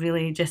conservatoire is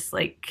really just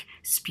like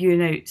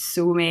spewing out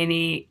so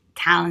many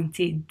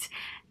talented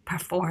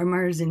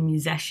performers and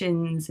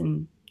musicians,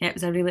 and yeah, it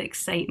was a really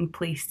exciting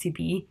place to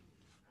be.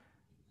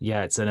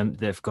 Yeah,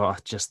 they've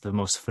got just the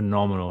most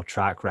phenomenal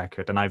track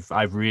record, and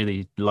I've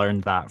really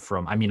learned that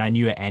from. I mean, I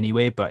knew it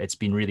anyway, but it's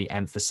been really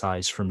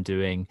emphasized from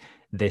doing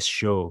this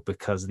show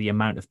because the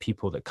amount of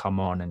people that come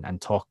on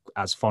and talk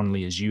as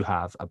fondly as you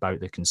have about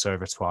the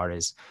conservatoire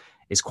is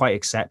quite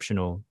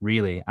exceptional,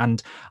 really.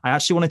 And I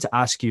actually wanted to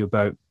ask you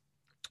about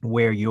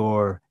where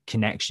your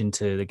connection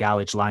to the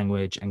Gaelic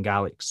language and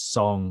Gaelic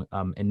song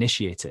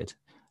initiated.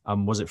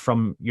 Was it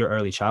from your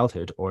early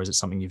childhood, or is it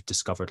something you've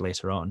discovered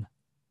later on?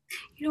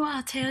 You know what,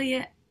 I'll tell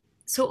you.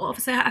 So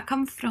obviously I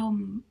come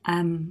from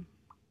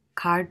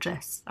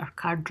Cardross or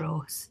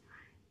Cardross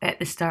at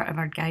the start of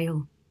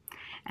Argyll.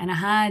 And I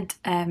had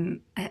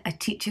a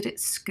teacher at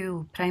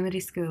school, primary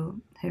school,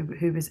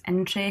 who was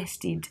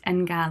interested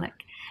in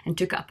Gaelic and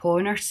took it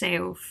upon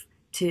herself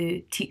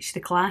to teach the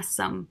class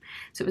some.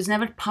 So it was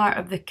never part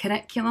of the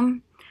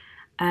curriculum.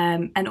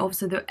 And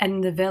obviously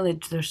in the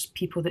village there's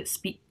people that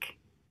speak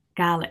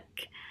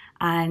Gaelic.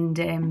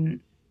 and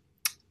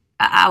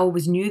I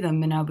always knew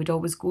them, and I would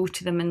always go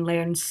to them and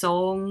learn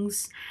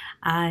songs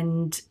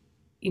and,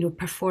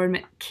 perform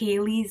at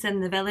Kayleys in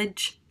the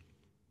village.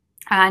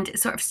 And it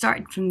sort of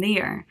started from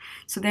there.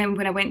 So then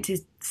when I went to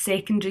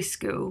secondary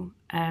school,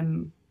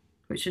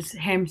 which was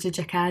Hermitage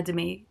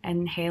Academy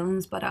in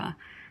Helensburgh,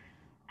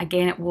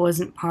 again, it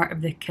wasn't part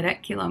of the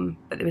curriculum,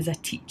 but there was a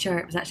teacher.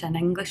 It was actually an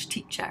English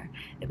teacher.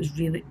 It was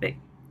really big.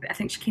 I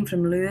think she came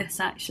from Lewis,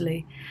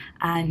 actually,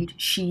 and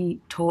she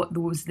taught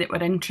those that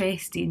were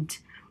interested.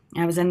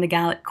 I was in the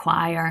Gaelic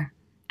choir,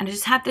 and I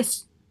just had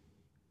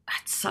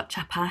such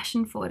a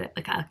passion for it.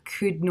 Like, I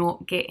could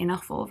not get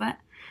enough of it,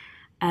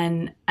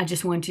 and I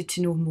just wanted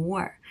to know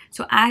more.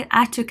 So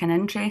I took an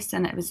interest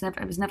in it.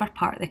 It was never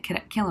part of the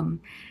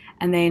curriculum.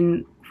 And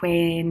then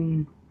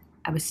when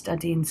I was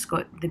studying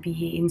the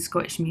BA in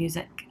Scottish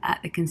music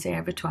at the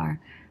Conservatoire,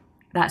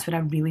 that's when I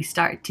really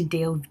started to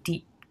delve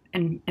deep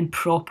and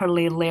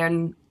properly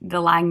learn the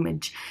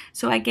language.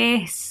 So I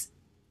guess,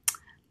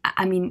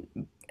 I mean,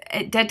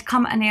 it did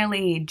come at an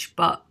early age,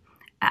 but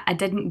I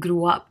didn't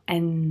grow up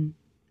in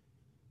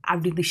a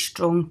really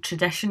strong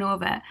tradition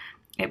of it.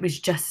 It was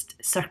just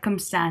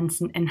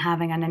circumstance and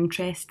having an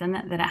interest in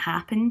it that it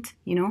happened,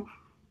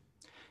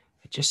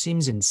 It just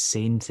seems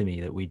insane to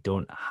me that we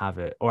don't have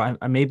it, or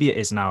maybe it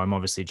is now. I'm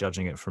obviously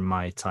judging it from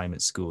my time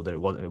at school, that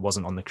it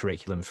wasn't on the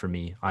curriculum for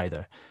me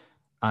either.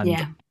 And,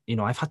 Yeah.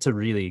 I've had to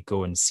really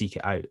go and seek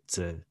it out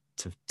to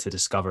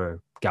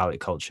discover Gaelic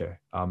culture.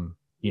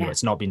 Yeah.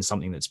 It's not been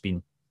something that's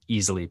been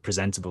easily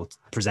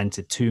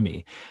presented to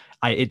me.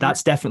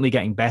 That's definitely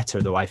getting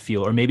better, though, I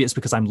feel, or maybe it's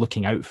because I'm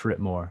looking out for it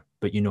more.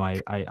 But,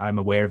 I'm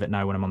aware of it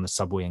now when I'm on the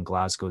subway in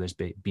Glasgow. There's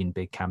been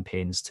big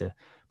campaigns to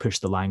push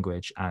the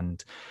language,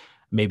 and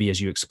maybe as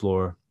you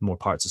explore more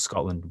parts of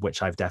Scotland,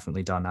 which I've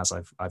definitely done as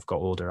I've got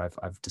older,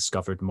 I've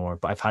discovered more.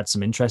 But I've had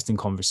some interesting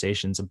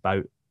conversations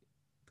about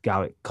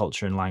Gaelic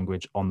culture and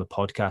language on the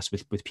podcast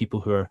with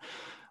people who are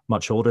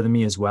much older than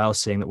me as well,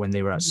 saying that when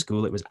they were at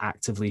school, it was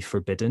actively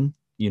forbidden,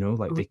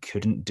 they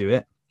couldn't do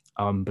it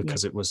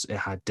because it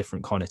had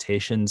different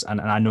connotations. And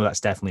I know that's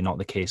definitely not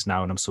the case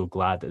now. And I'm so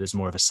glad that there's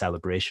more of a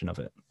celebration of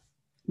it.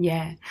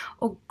 Yeah.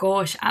 Oh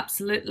gosh,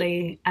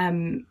 absolutely.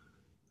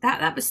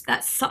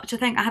 That's such a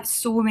thing. I have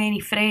so many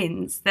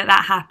friends that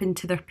happened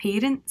to their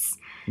parents,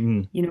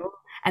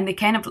 and they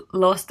kind of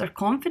lost their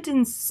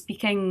confidence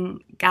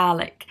speaking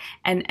Gaelic,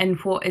 and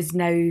what is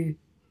now,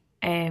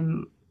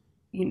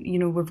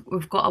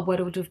 we've got a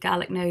world of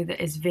Gaelic now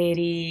that is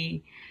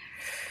very,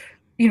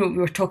 we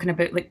were talking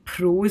about like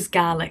prose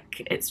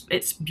Gaelic.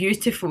 It's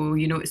beautiful,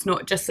 it's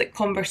not just like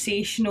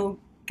conversational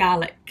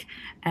Gaelic.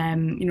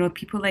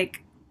 People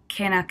like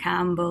Kenna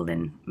Campbell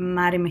and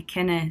Mary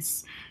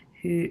McInnes,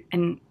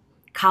 and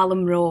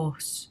Callum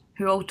Ross,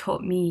 who all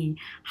taught me,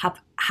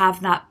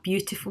 have that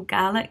beautiful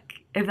Gaelic,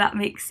 if that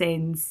makes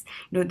sense.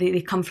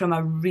 They come from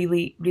a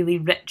really, really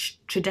rich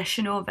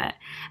tradition of it.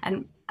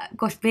 And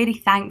gosh, very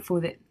thankful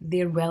that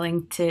they're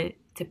willing to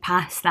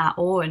pass that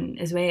on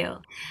as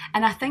well.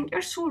 And I think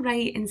you're so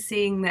right in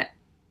saying that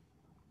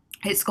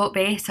it's got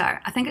better.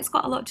 I think it's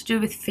got a lot to do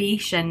with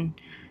fashion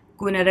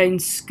going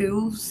around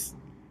schools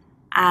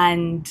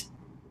and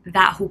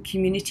that whole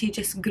community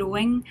just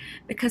growing.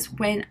 Because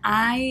when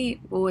I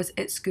was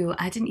at school,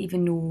 I didn't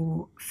even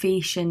know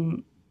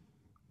fashion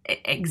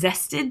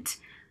existed,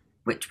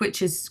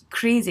 which is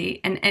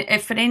crazy. And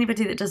if for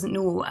anybody that doesn't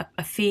know,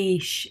 a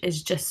feish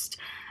is just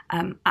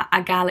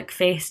a Gaelic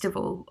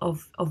festival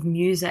of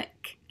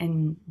music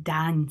and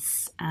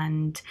dance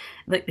and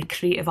like the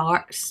creative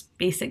arts,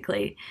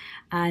 basically.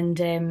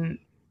 And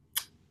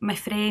my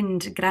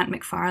friend Grant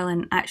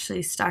McFarlane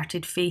actually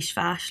started Feish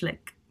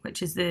Fashlik,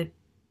 which is the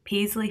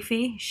Paisley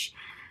Feish,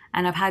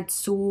 and I've had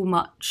so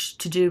much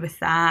to do with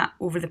that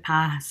over the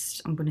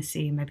past, I'm going to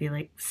say maybe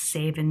like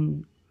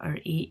 7 or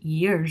 8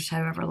 years,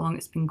 however long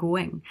it's been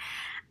going.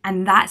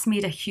 And that's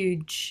made a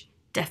huge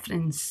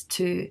difference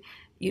to,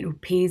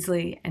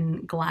 Paisley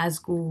and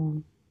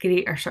Glasgow,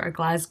 greater sort of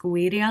Glasgow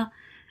area,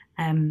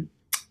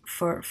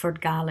 for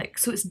Gaelic.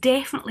 So it's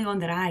definitely on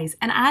the rise.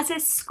 And as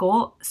is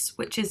Scots,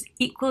 which is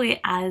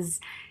equally as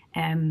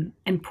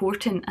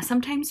important. I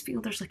sometimes feel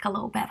there's like a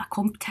little bit of a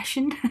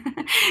competition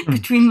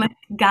between like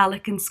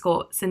Gaelic and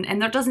Scots,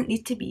 and there doesn't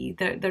need to be.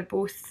 They're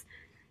both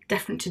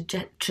different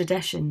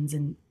traditions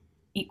and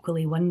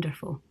equally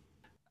wonderful.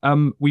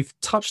 We've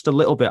touched a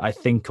little bit, I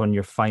think, on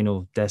your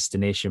final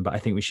destination, but I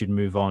think we should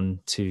move on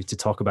to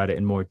talk about it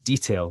in more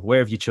detail. Where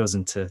have you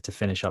chosen to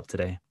finish up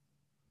today?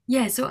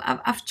 Yeah, so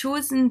I've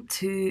chosen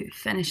to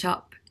finish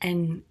up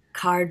in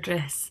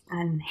Cardress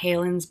and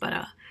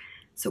Helensburgh.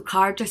 So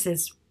Cardress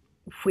is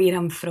where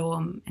I'm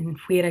from and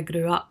where I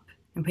grew up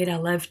and where I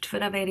lived for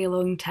a very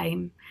long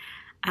time.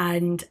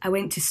 And I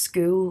went to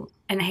school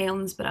in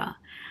Helensburgh,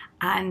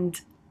 and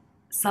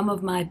some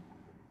of my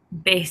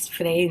best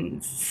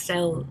friends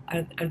still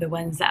are the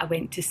ones that I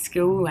went to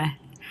school with.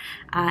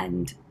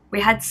 And we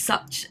had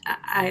such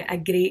a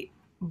great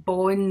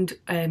bond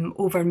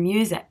over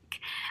music.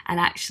 And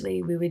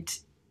actually we would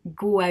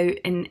go out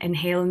in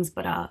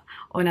Helensburgh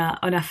on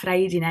a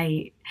Friday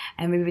night,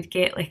 and we would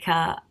get like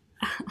a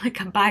like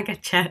a bag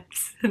of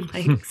chips and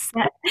like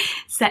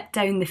sit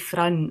down the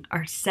front,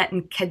 or sit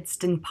in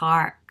Kidston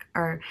Park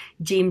or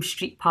James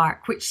Street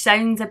Park, which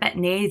sounds a bit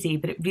nazy,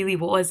 but it really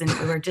wasn't.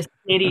 We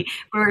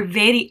were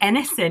very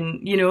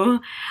innocent, you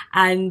know,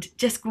 and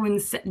just going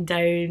sitting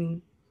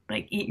down,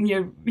 like eating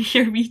your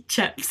wee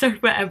chips or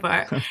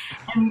whatever.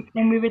 And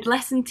we would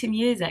listen to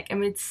music,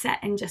 and we'd sit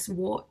and just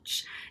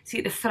watch. See,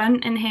 at the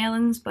front in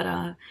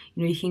Helensburgh,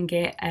 you know, you can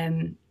get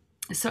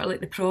sort of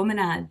like the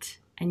promenade,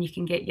 and you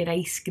can get your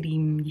ice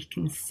cream, you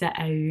can sit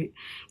out, you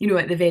know,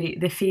 at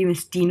the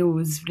famous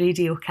Dino's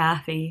Radio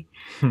Cafe.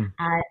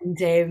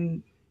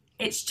 And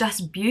it's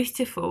just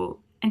beautiful.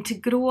 And to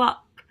grow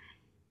up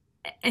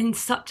in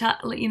such a,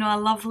 you know, a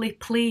lovely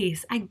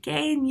place,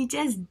 again, you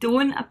just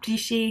don't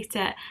appreciate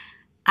it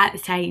at the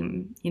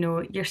time. You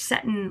know, you're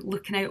sitting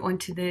looking out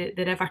onto the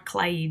River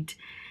Clyde,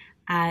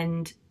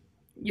 and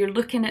you're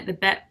looking at the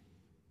bit,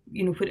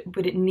 you know,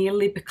 where it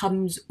nearly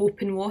becomes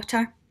open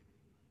water,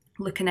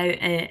 looking out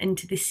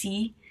into the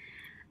sea.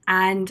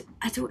 And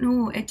I don't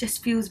know, it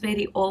just feels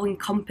very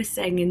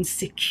all-encompassing and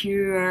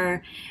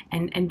secure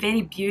and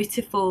very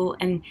beautiful,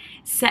 and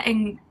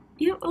sitting,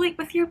 you know, like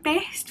with your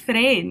best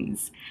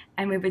friends,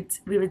 and we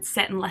would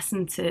sit and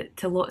listen to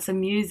lots of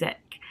music.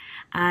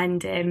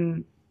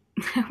 And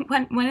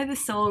one of the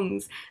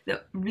songs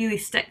that really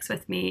sticks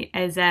with me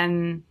is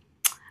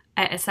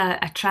it's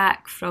a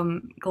track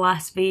from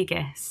Las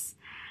Vegas.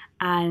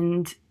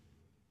 And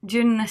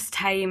during this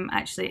time,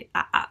 actually,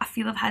 I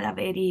feel I've had a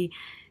very,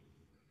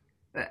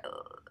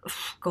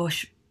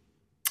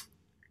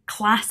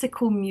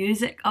 classical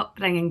music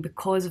upbringing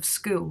because of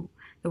school.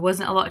 There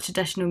wasn't a lot of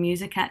traditional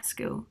music at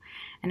school.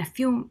 And I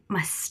feel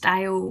my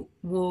style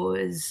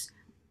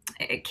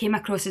it came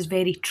across as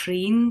very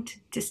trained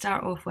to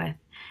start off with.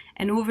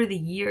 And over the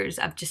years,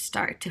 I've just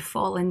started to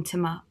fall into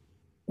my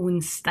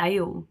own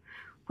style,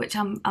 which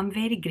I'm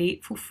very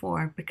grateful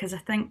for, because I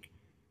think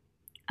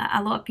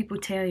a lot of people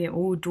tell you,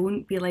 oh,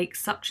 don't be like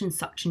such and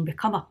such and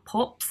become a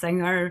pop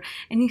singer.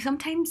 And you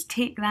sometimes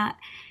take that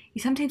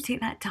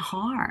to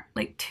heart,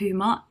 like too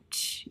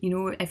much, you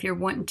know, if you're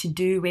wanting to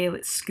do well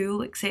at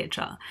school,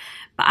 etc.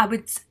 But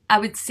I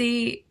would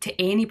say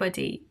to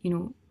anybody, you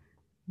know,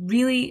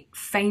 really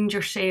find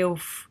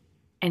yourself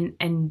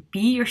and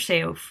be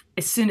yourself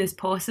as soon as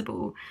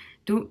possible.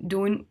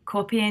 Don't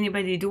copy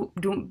anybody.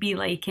 Don't be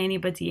like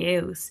anybody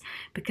else,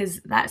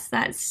 because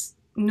there's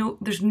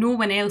no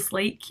one else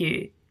like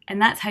you. And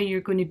that's how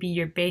you're going to be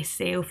your best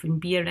self and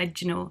be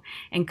original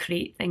and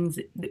create things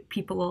that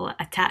people will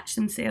attach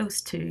themselves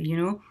to, you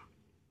know.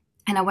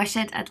 And I wish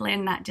I'd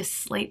learned that just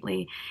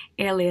slightly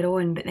earlier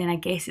on, but then I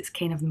guess it's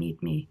kind of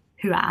made me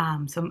who I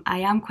am. So I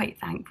am quite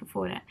thankful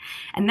for it.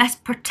 And this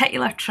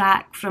particular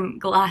track from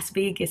Las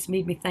Vegas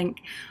made me think,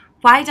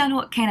 why do I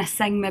not kind of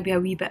sing maybe a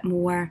wee bit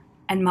more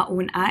in my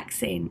own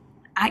accent?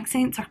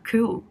 Accents are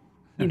cool,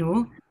 you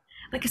know.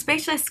 Like,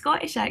 especially a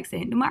Scottish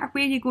accent, no matter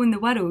where you go in the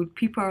world,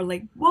 people are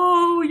like,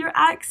 whoa, your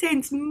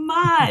accent's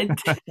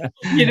mad,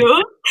 you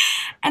know?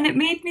 And it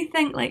made me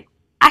think, like,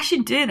 I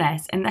should do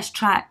this. And this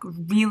track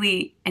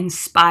really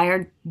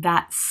inspired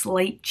that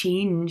slight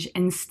change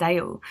in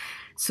style.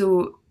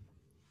 So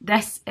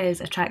this is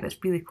a track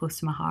that's really close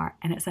to my heart,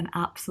 and it's an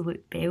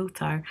absolute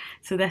belter.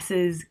 So this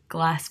is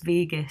Las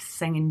Vegas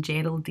singing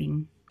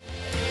Geraldine. When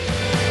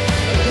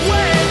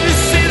you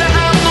say that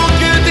I'm no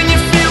good, then you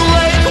feel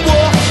like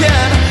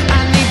walking.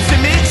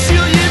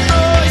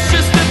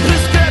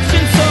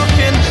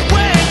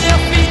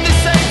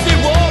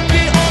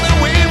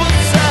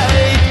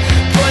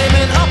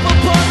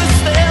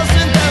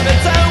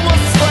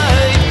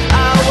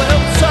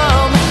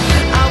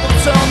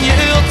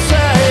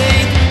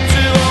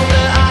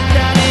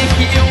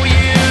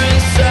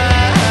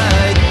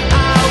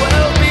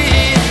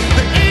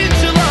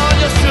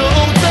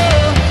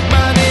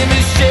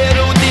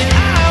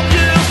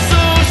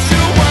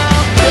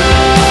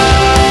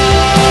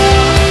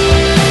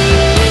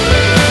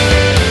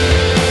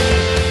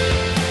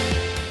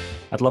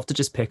 I'd love to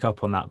just pick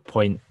up on that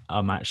point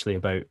actually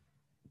about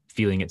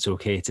feeling it's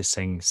okay to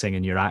sing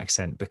in your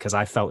accent, because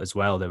I felt as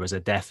well there was a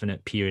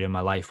definite period in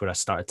my life where I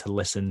started to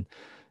listen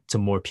to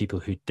more people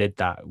who did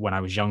that. When I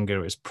was younger,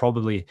 it was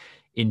probably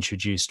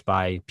introduced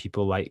by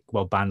people like,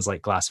 well, bands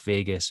like Las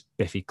Vegas,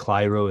 Biffy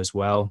Clyro as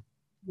well.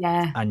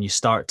 Yeah. And you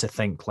start to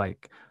think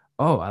like,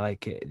 oh, I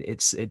like it.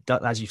 It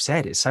as you've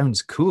said, it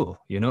sounds cool,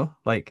 you know,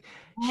 like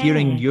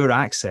hearing your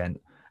accent.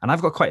 And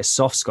I've got quite a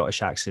soft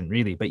Scottish accent,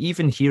 really. But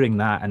even hearing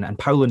that, and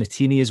Paolo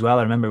Nutini as well.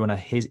 I remember when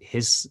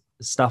his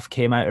stuff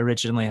came out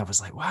originally, I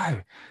was like, wow,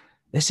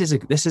 this is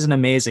an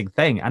amazing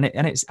thing, and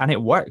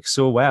it works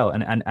so well.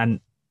 And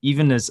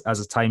even as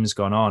the time's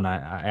gone on,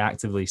 I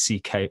actively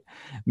seek out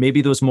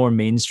maybe those more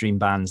mainstream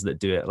bands that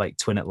do it, like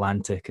Twin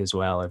Atlantic as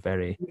well, are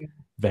very,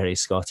 very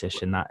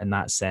Scottish in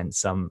that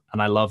sense. And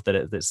I love that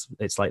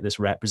it's like this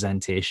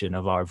representation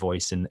of our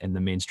voice in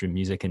the mainstream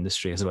music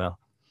industry as well.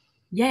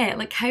 Yeah,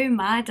 like how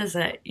mad is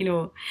it, you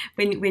know,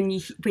 when you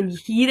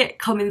hear it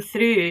coming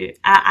through?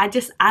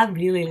 I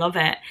really love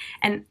it.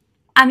 And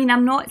I mean,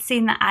 I'm not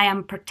saying that I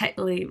am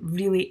particularly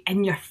really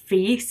in your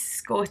face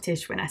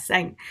Scottish when I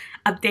sing.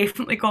 I've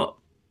definitely got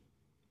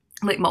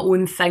like my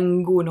own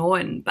thing going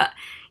on, but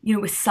you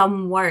know, with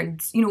some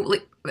words, you know,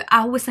 like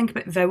I always think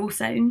about vowel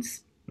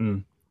sounds.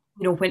 Mm.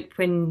 You know,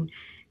 when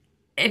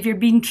if you're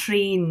being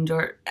trained,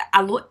 or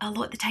a lot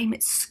of the time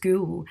at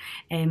school,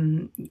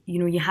 you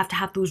know, you have to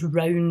have those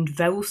round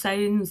vowel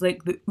sounds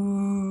like the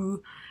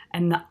ooh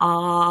and the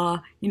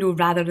ah, you know,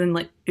 rather than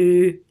like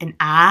ooh and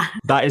ah.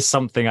 That is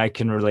something I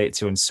can relate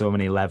to on so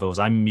many levels.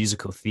 I'm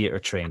musical theatre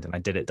trained and I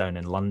did it down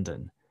in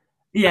London.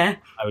 Yeah.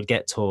 I would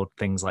get told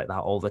things like that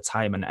all the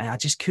time, and I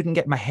just couldn't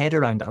get my head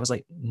around it. I was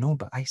like, no,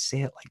 but I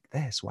say it like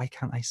this. Why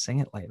can't I sing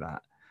it like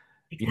that?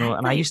 You know,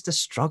 and I Exactly. used to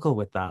struggle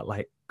with that,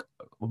 like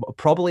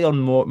probably on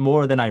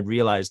more than I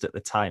realized at the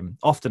time.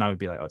 Often I would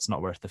be like, oh, it's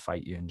not worth the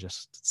fight, you, and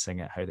just sing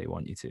it how they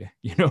want you to,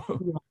 you know?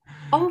 Yeah.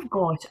 Oh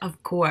gosh,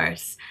 of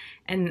course.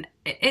 And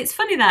it's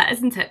funny that,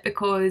 isn't it?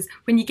 Because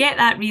when you get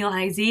that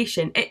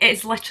realization,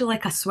 it's literally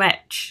like a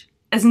switch,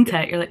 isn't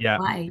it? You're like, Yeah.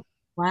 why?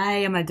 Why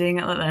am I doing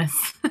it like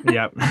this?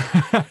 Yeah.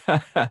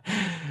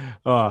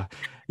 Oh,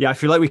 yeah. I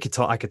feel like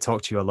I could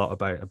talk to you a lot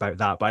about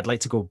that, but I'd like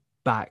to go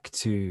back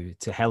to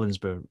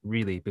Helensburgh,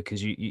 really,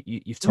 because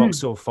you've talked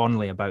so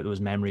fondly about those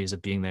memories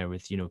of being there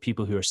with, you know,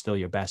 people who are still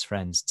your best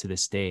friends to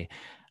this day.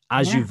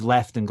 As Yeah. you've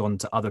left and gone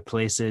to other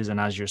places, and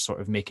as you're sort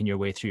of making your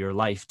way through your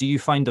life, do you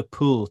find a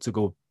pull to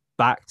go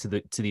back to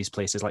these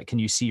places? Like, can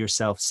you see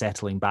yourself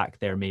settling back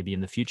there maybe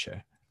in the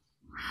future?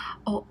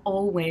 Oh,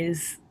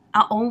 always.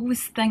 I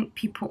always think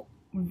people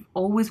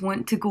always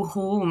want to go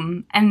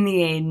home in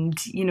the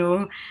end, you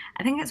know.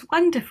 I think it's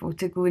wonderful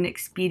to go and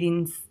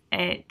experience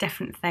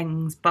different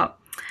things, but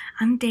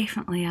I'm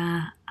definitely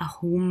a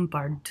home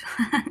bird.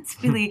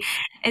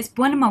 It's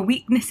one of my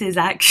weaknesses,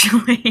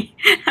 actually.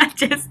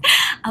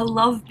 I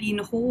love being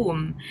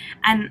home.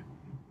 And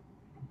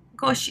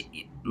gosh,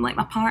 like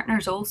my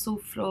partner's also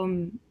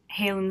from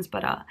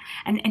Helensburgh,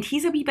 and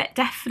he's a wee bit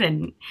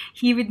different.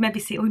 He would maybe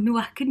say, "Oh no,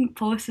 I couldn't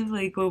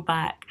possibly go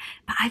back,"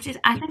 but I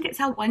think it's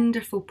a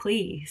wonderful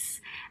place.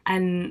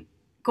 And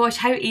gosh,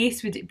 how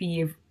ace would it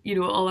be if, you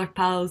know, all our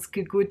pals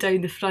could go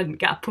down the front,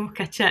 get a poke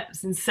of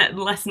chips, and sit and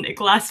listen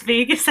to Las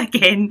Vegas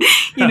again?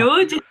 You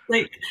know, just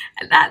like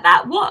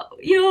that. What,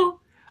 you know,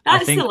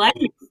 that's think- the life.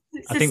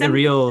 I think the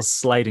real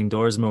sliding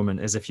doors moment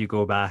is if you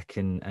go back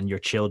and your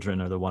children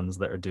are the ones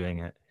that are doing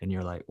it, and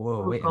you're like,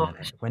 whoa, wait a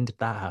minute, when did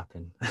that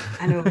happen?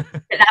 I know.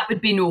 But that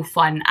would be no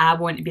fun. I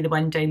want to be the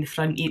one down the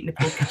front eating the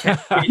poker chip.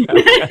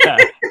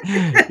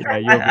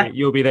 Yeah,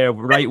 you'll be there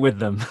right with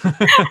them.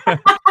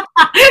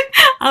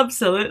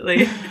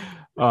 Absolutely.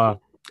 Do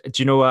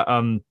you know what?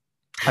 I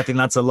think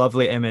that's a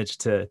lovely image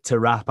to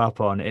wrap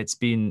up on. It's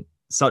been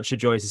such a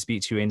joy to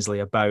speak to you,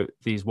 Ainsley, about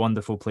these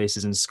wonderful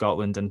places in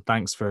Scotland, and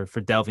thanks for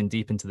delving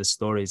deep into the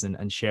stories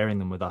and sharing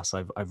them with us.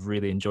 I've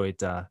really enjoyed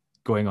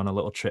going on a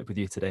little trip with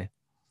you today.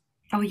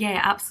 Oh yeah,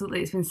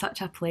 absolutely. It's been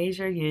such a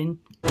pleasure, Ewan.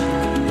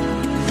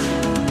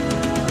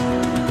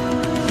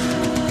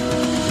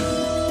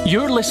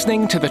 You're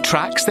listening to The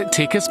Tracks That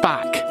Take Us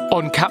Back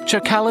on Capture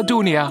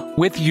Caledonia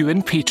with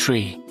Ewan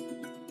Petrie.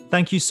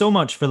 Thank you so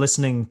much for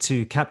listening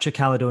to Capture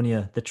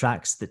Caledonia, The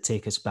Tracks That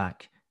Take Us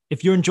Back.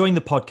 If you're enjoying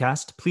the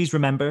podcast, please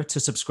remember to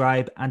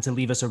subscribe and to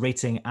leave us a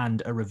rating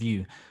and a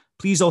review.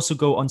 Please also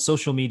go on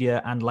social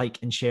media and like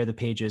and share the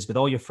pages with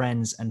all your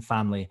friends and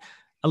family.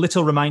 A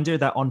little reminder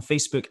that on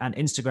Facebook and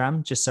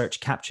Instagram, just search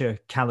Capture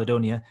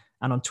Caledonia,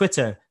 and on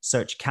Twitter,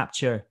 search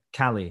Capture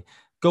Cali.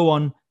 Go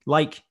on,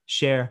 like,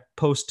 share,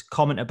 post,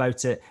 comment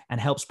about it, and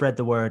help spread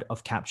the word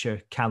of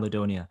Capture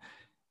Caledonia.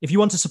 If you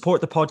want to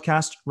support the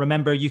podcast,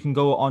 remember you can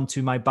go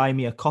onto my Buy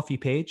Me a Coffee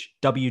page,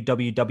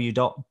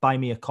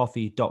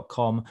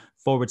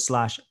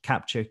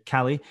 www.buymeacoffee.com/Capture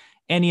Cali.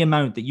 Any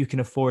amount that you can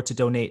afford to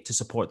donate to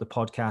support the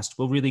podcast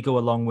will really go a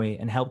long way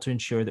and help to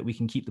ensure that we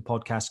can keep the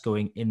podcast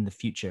going in the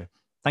future.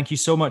 Thank you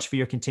so much for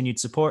your continued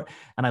support,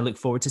 and I look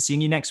forward to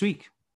seeing you next week.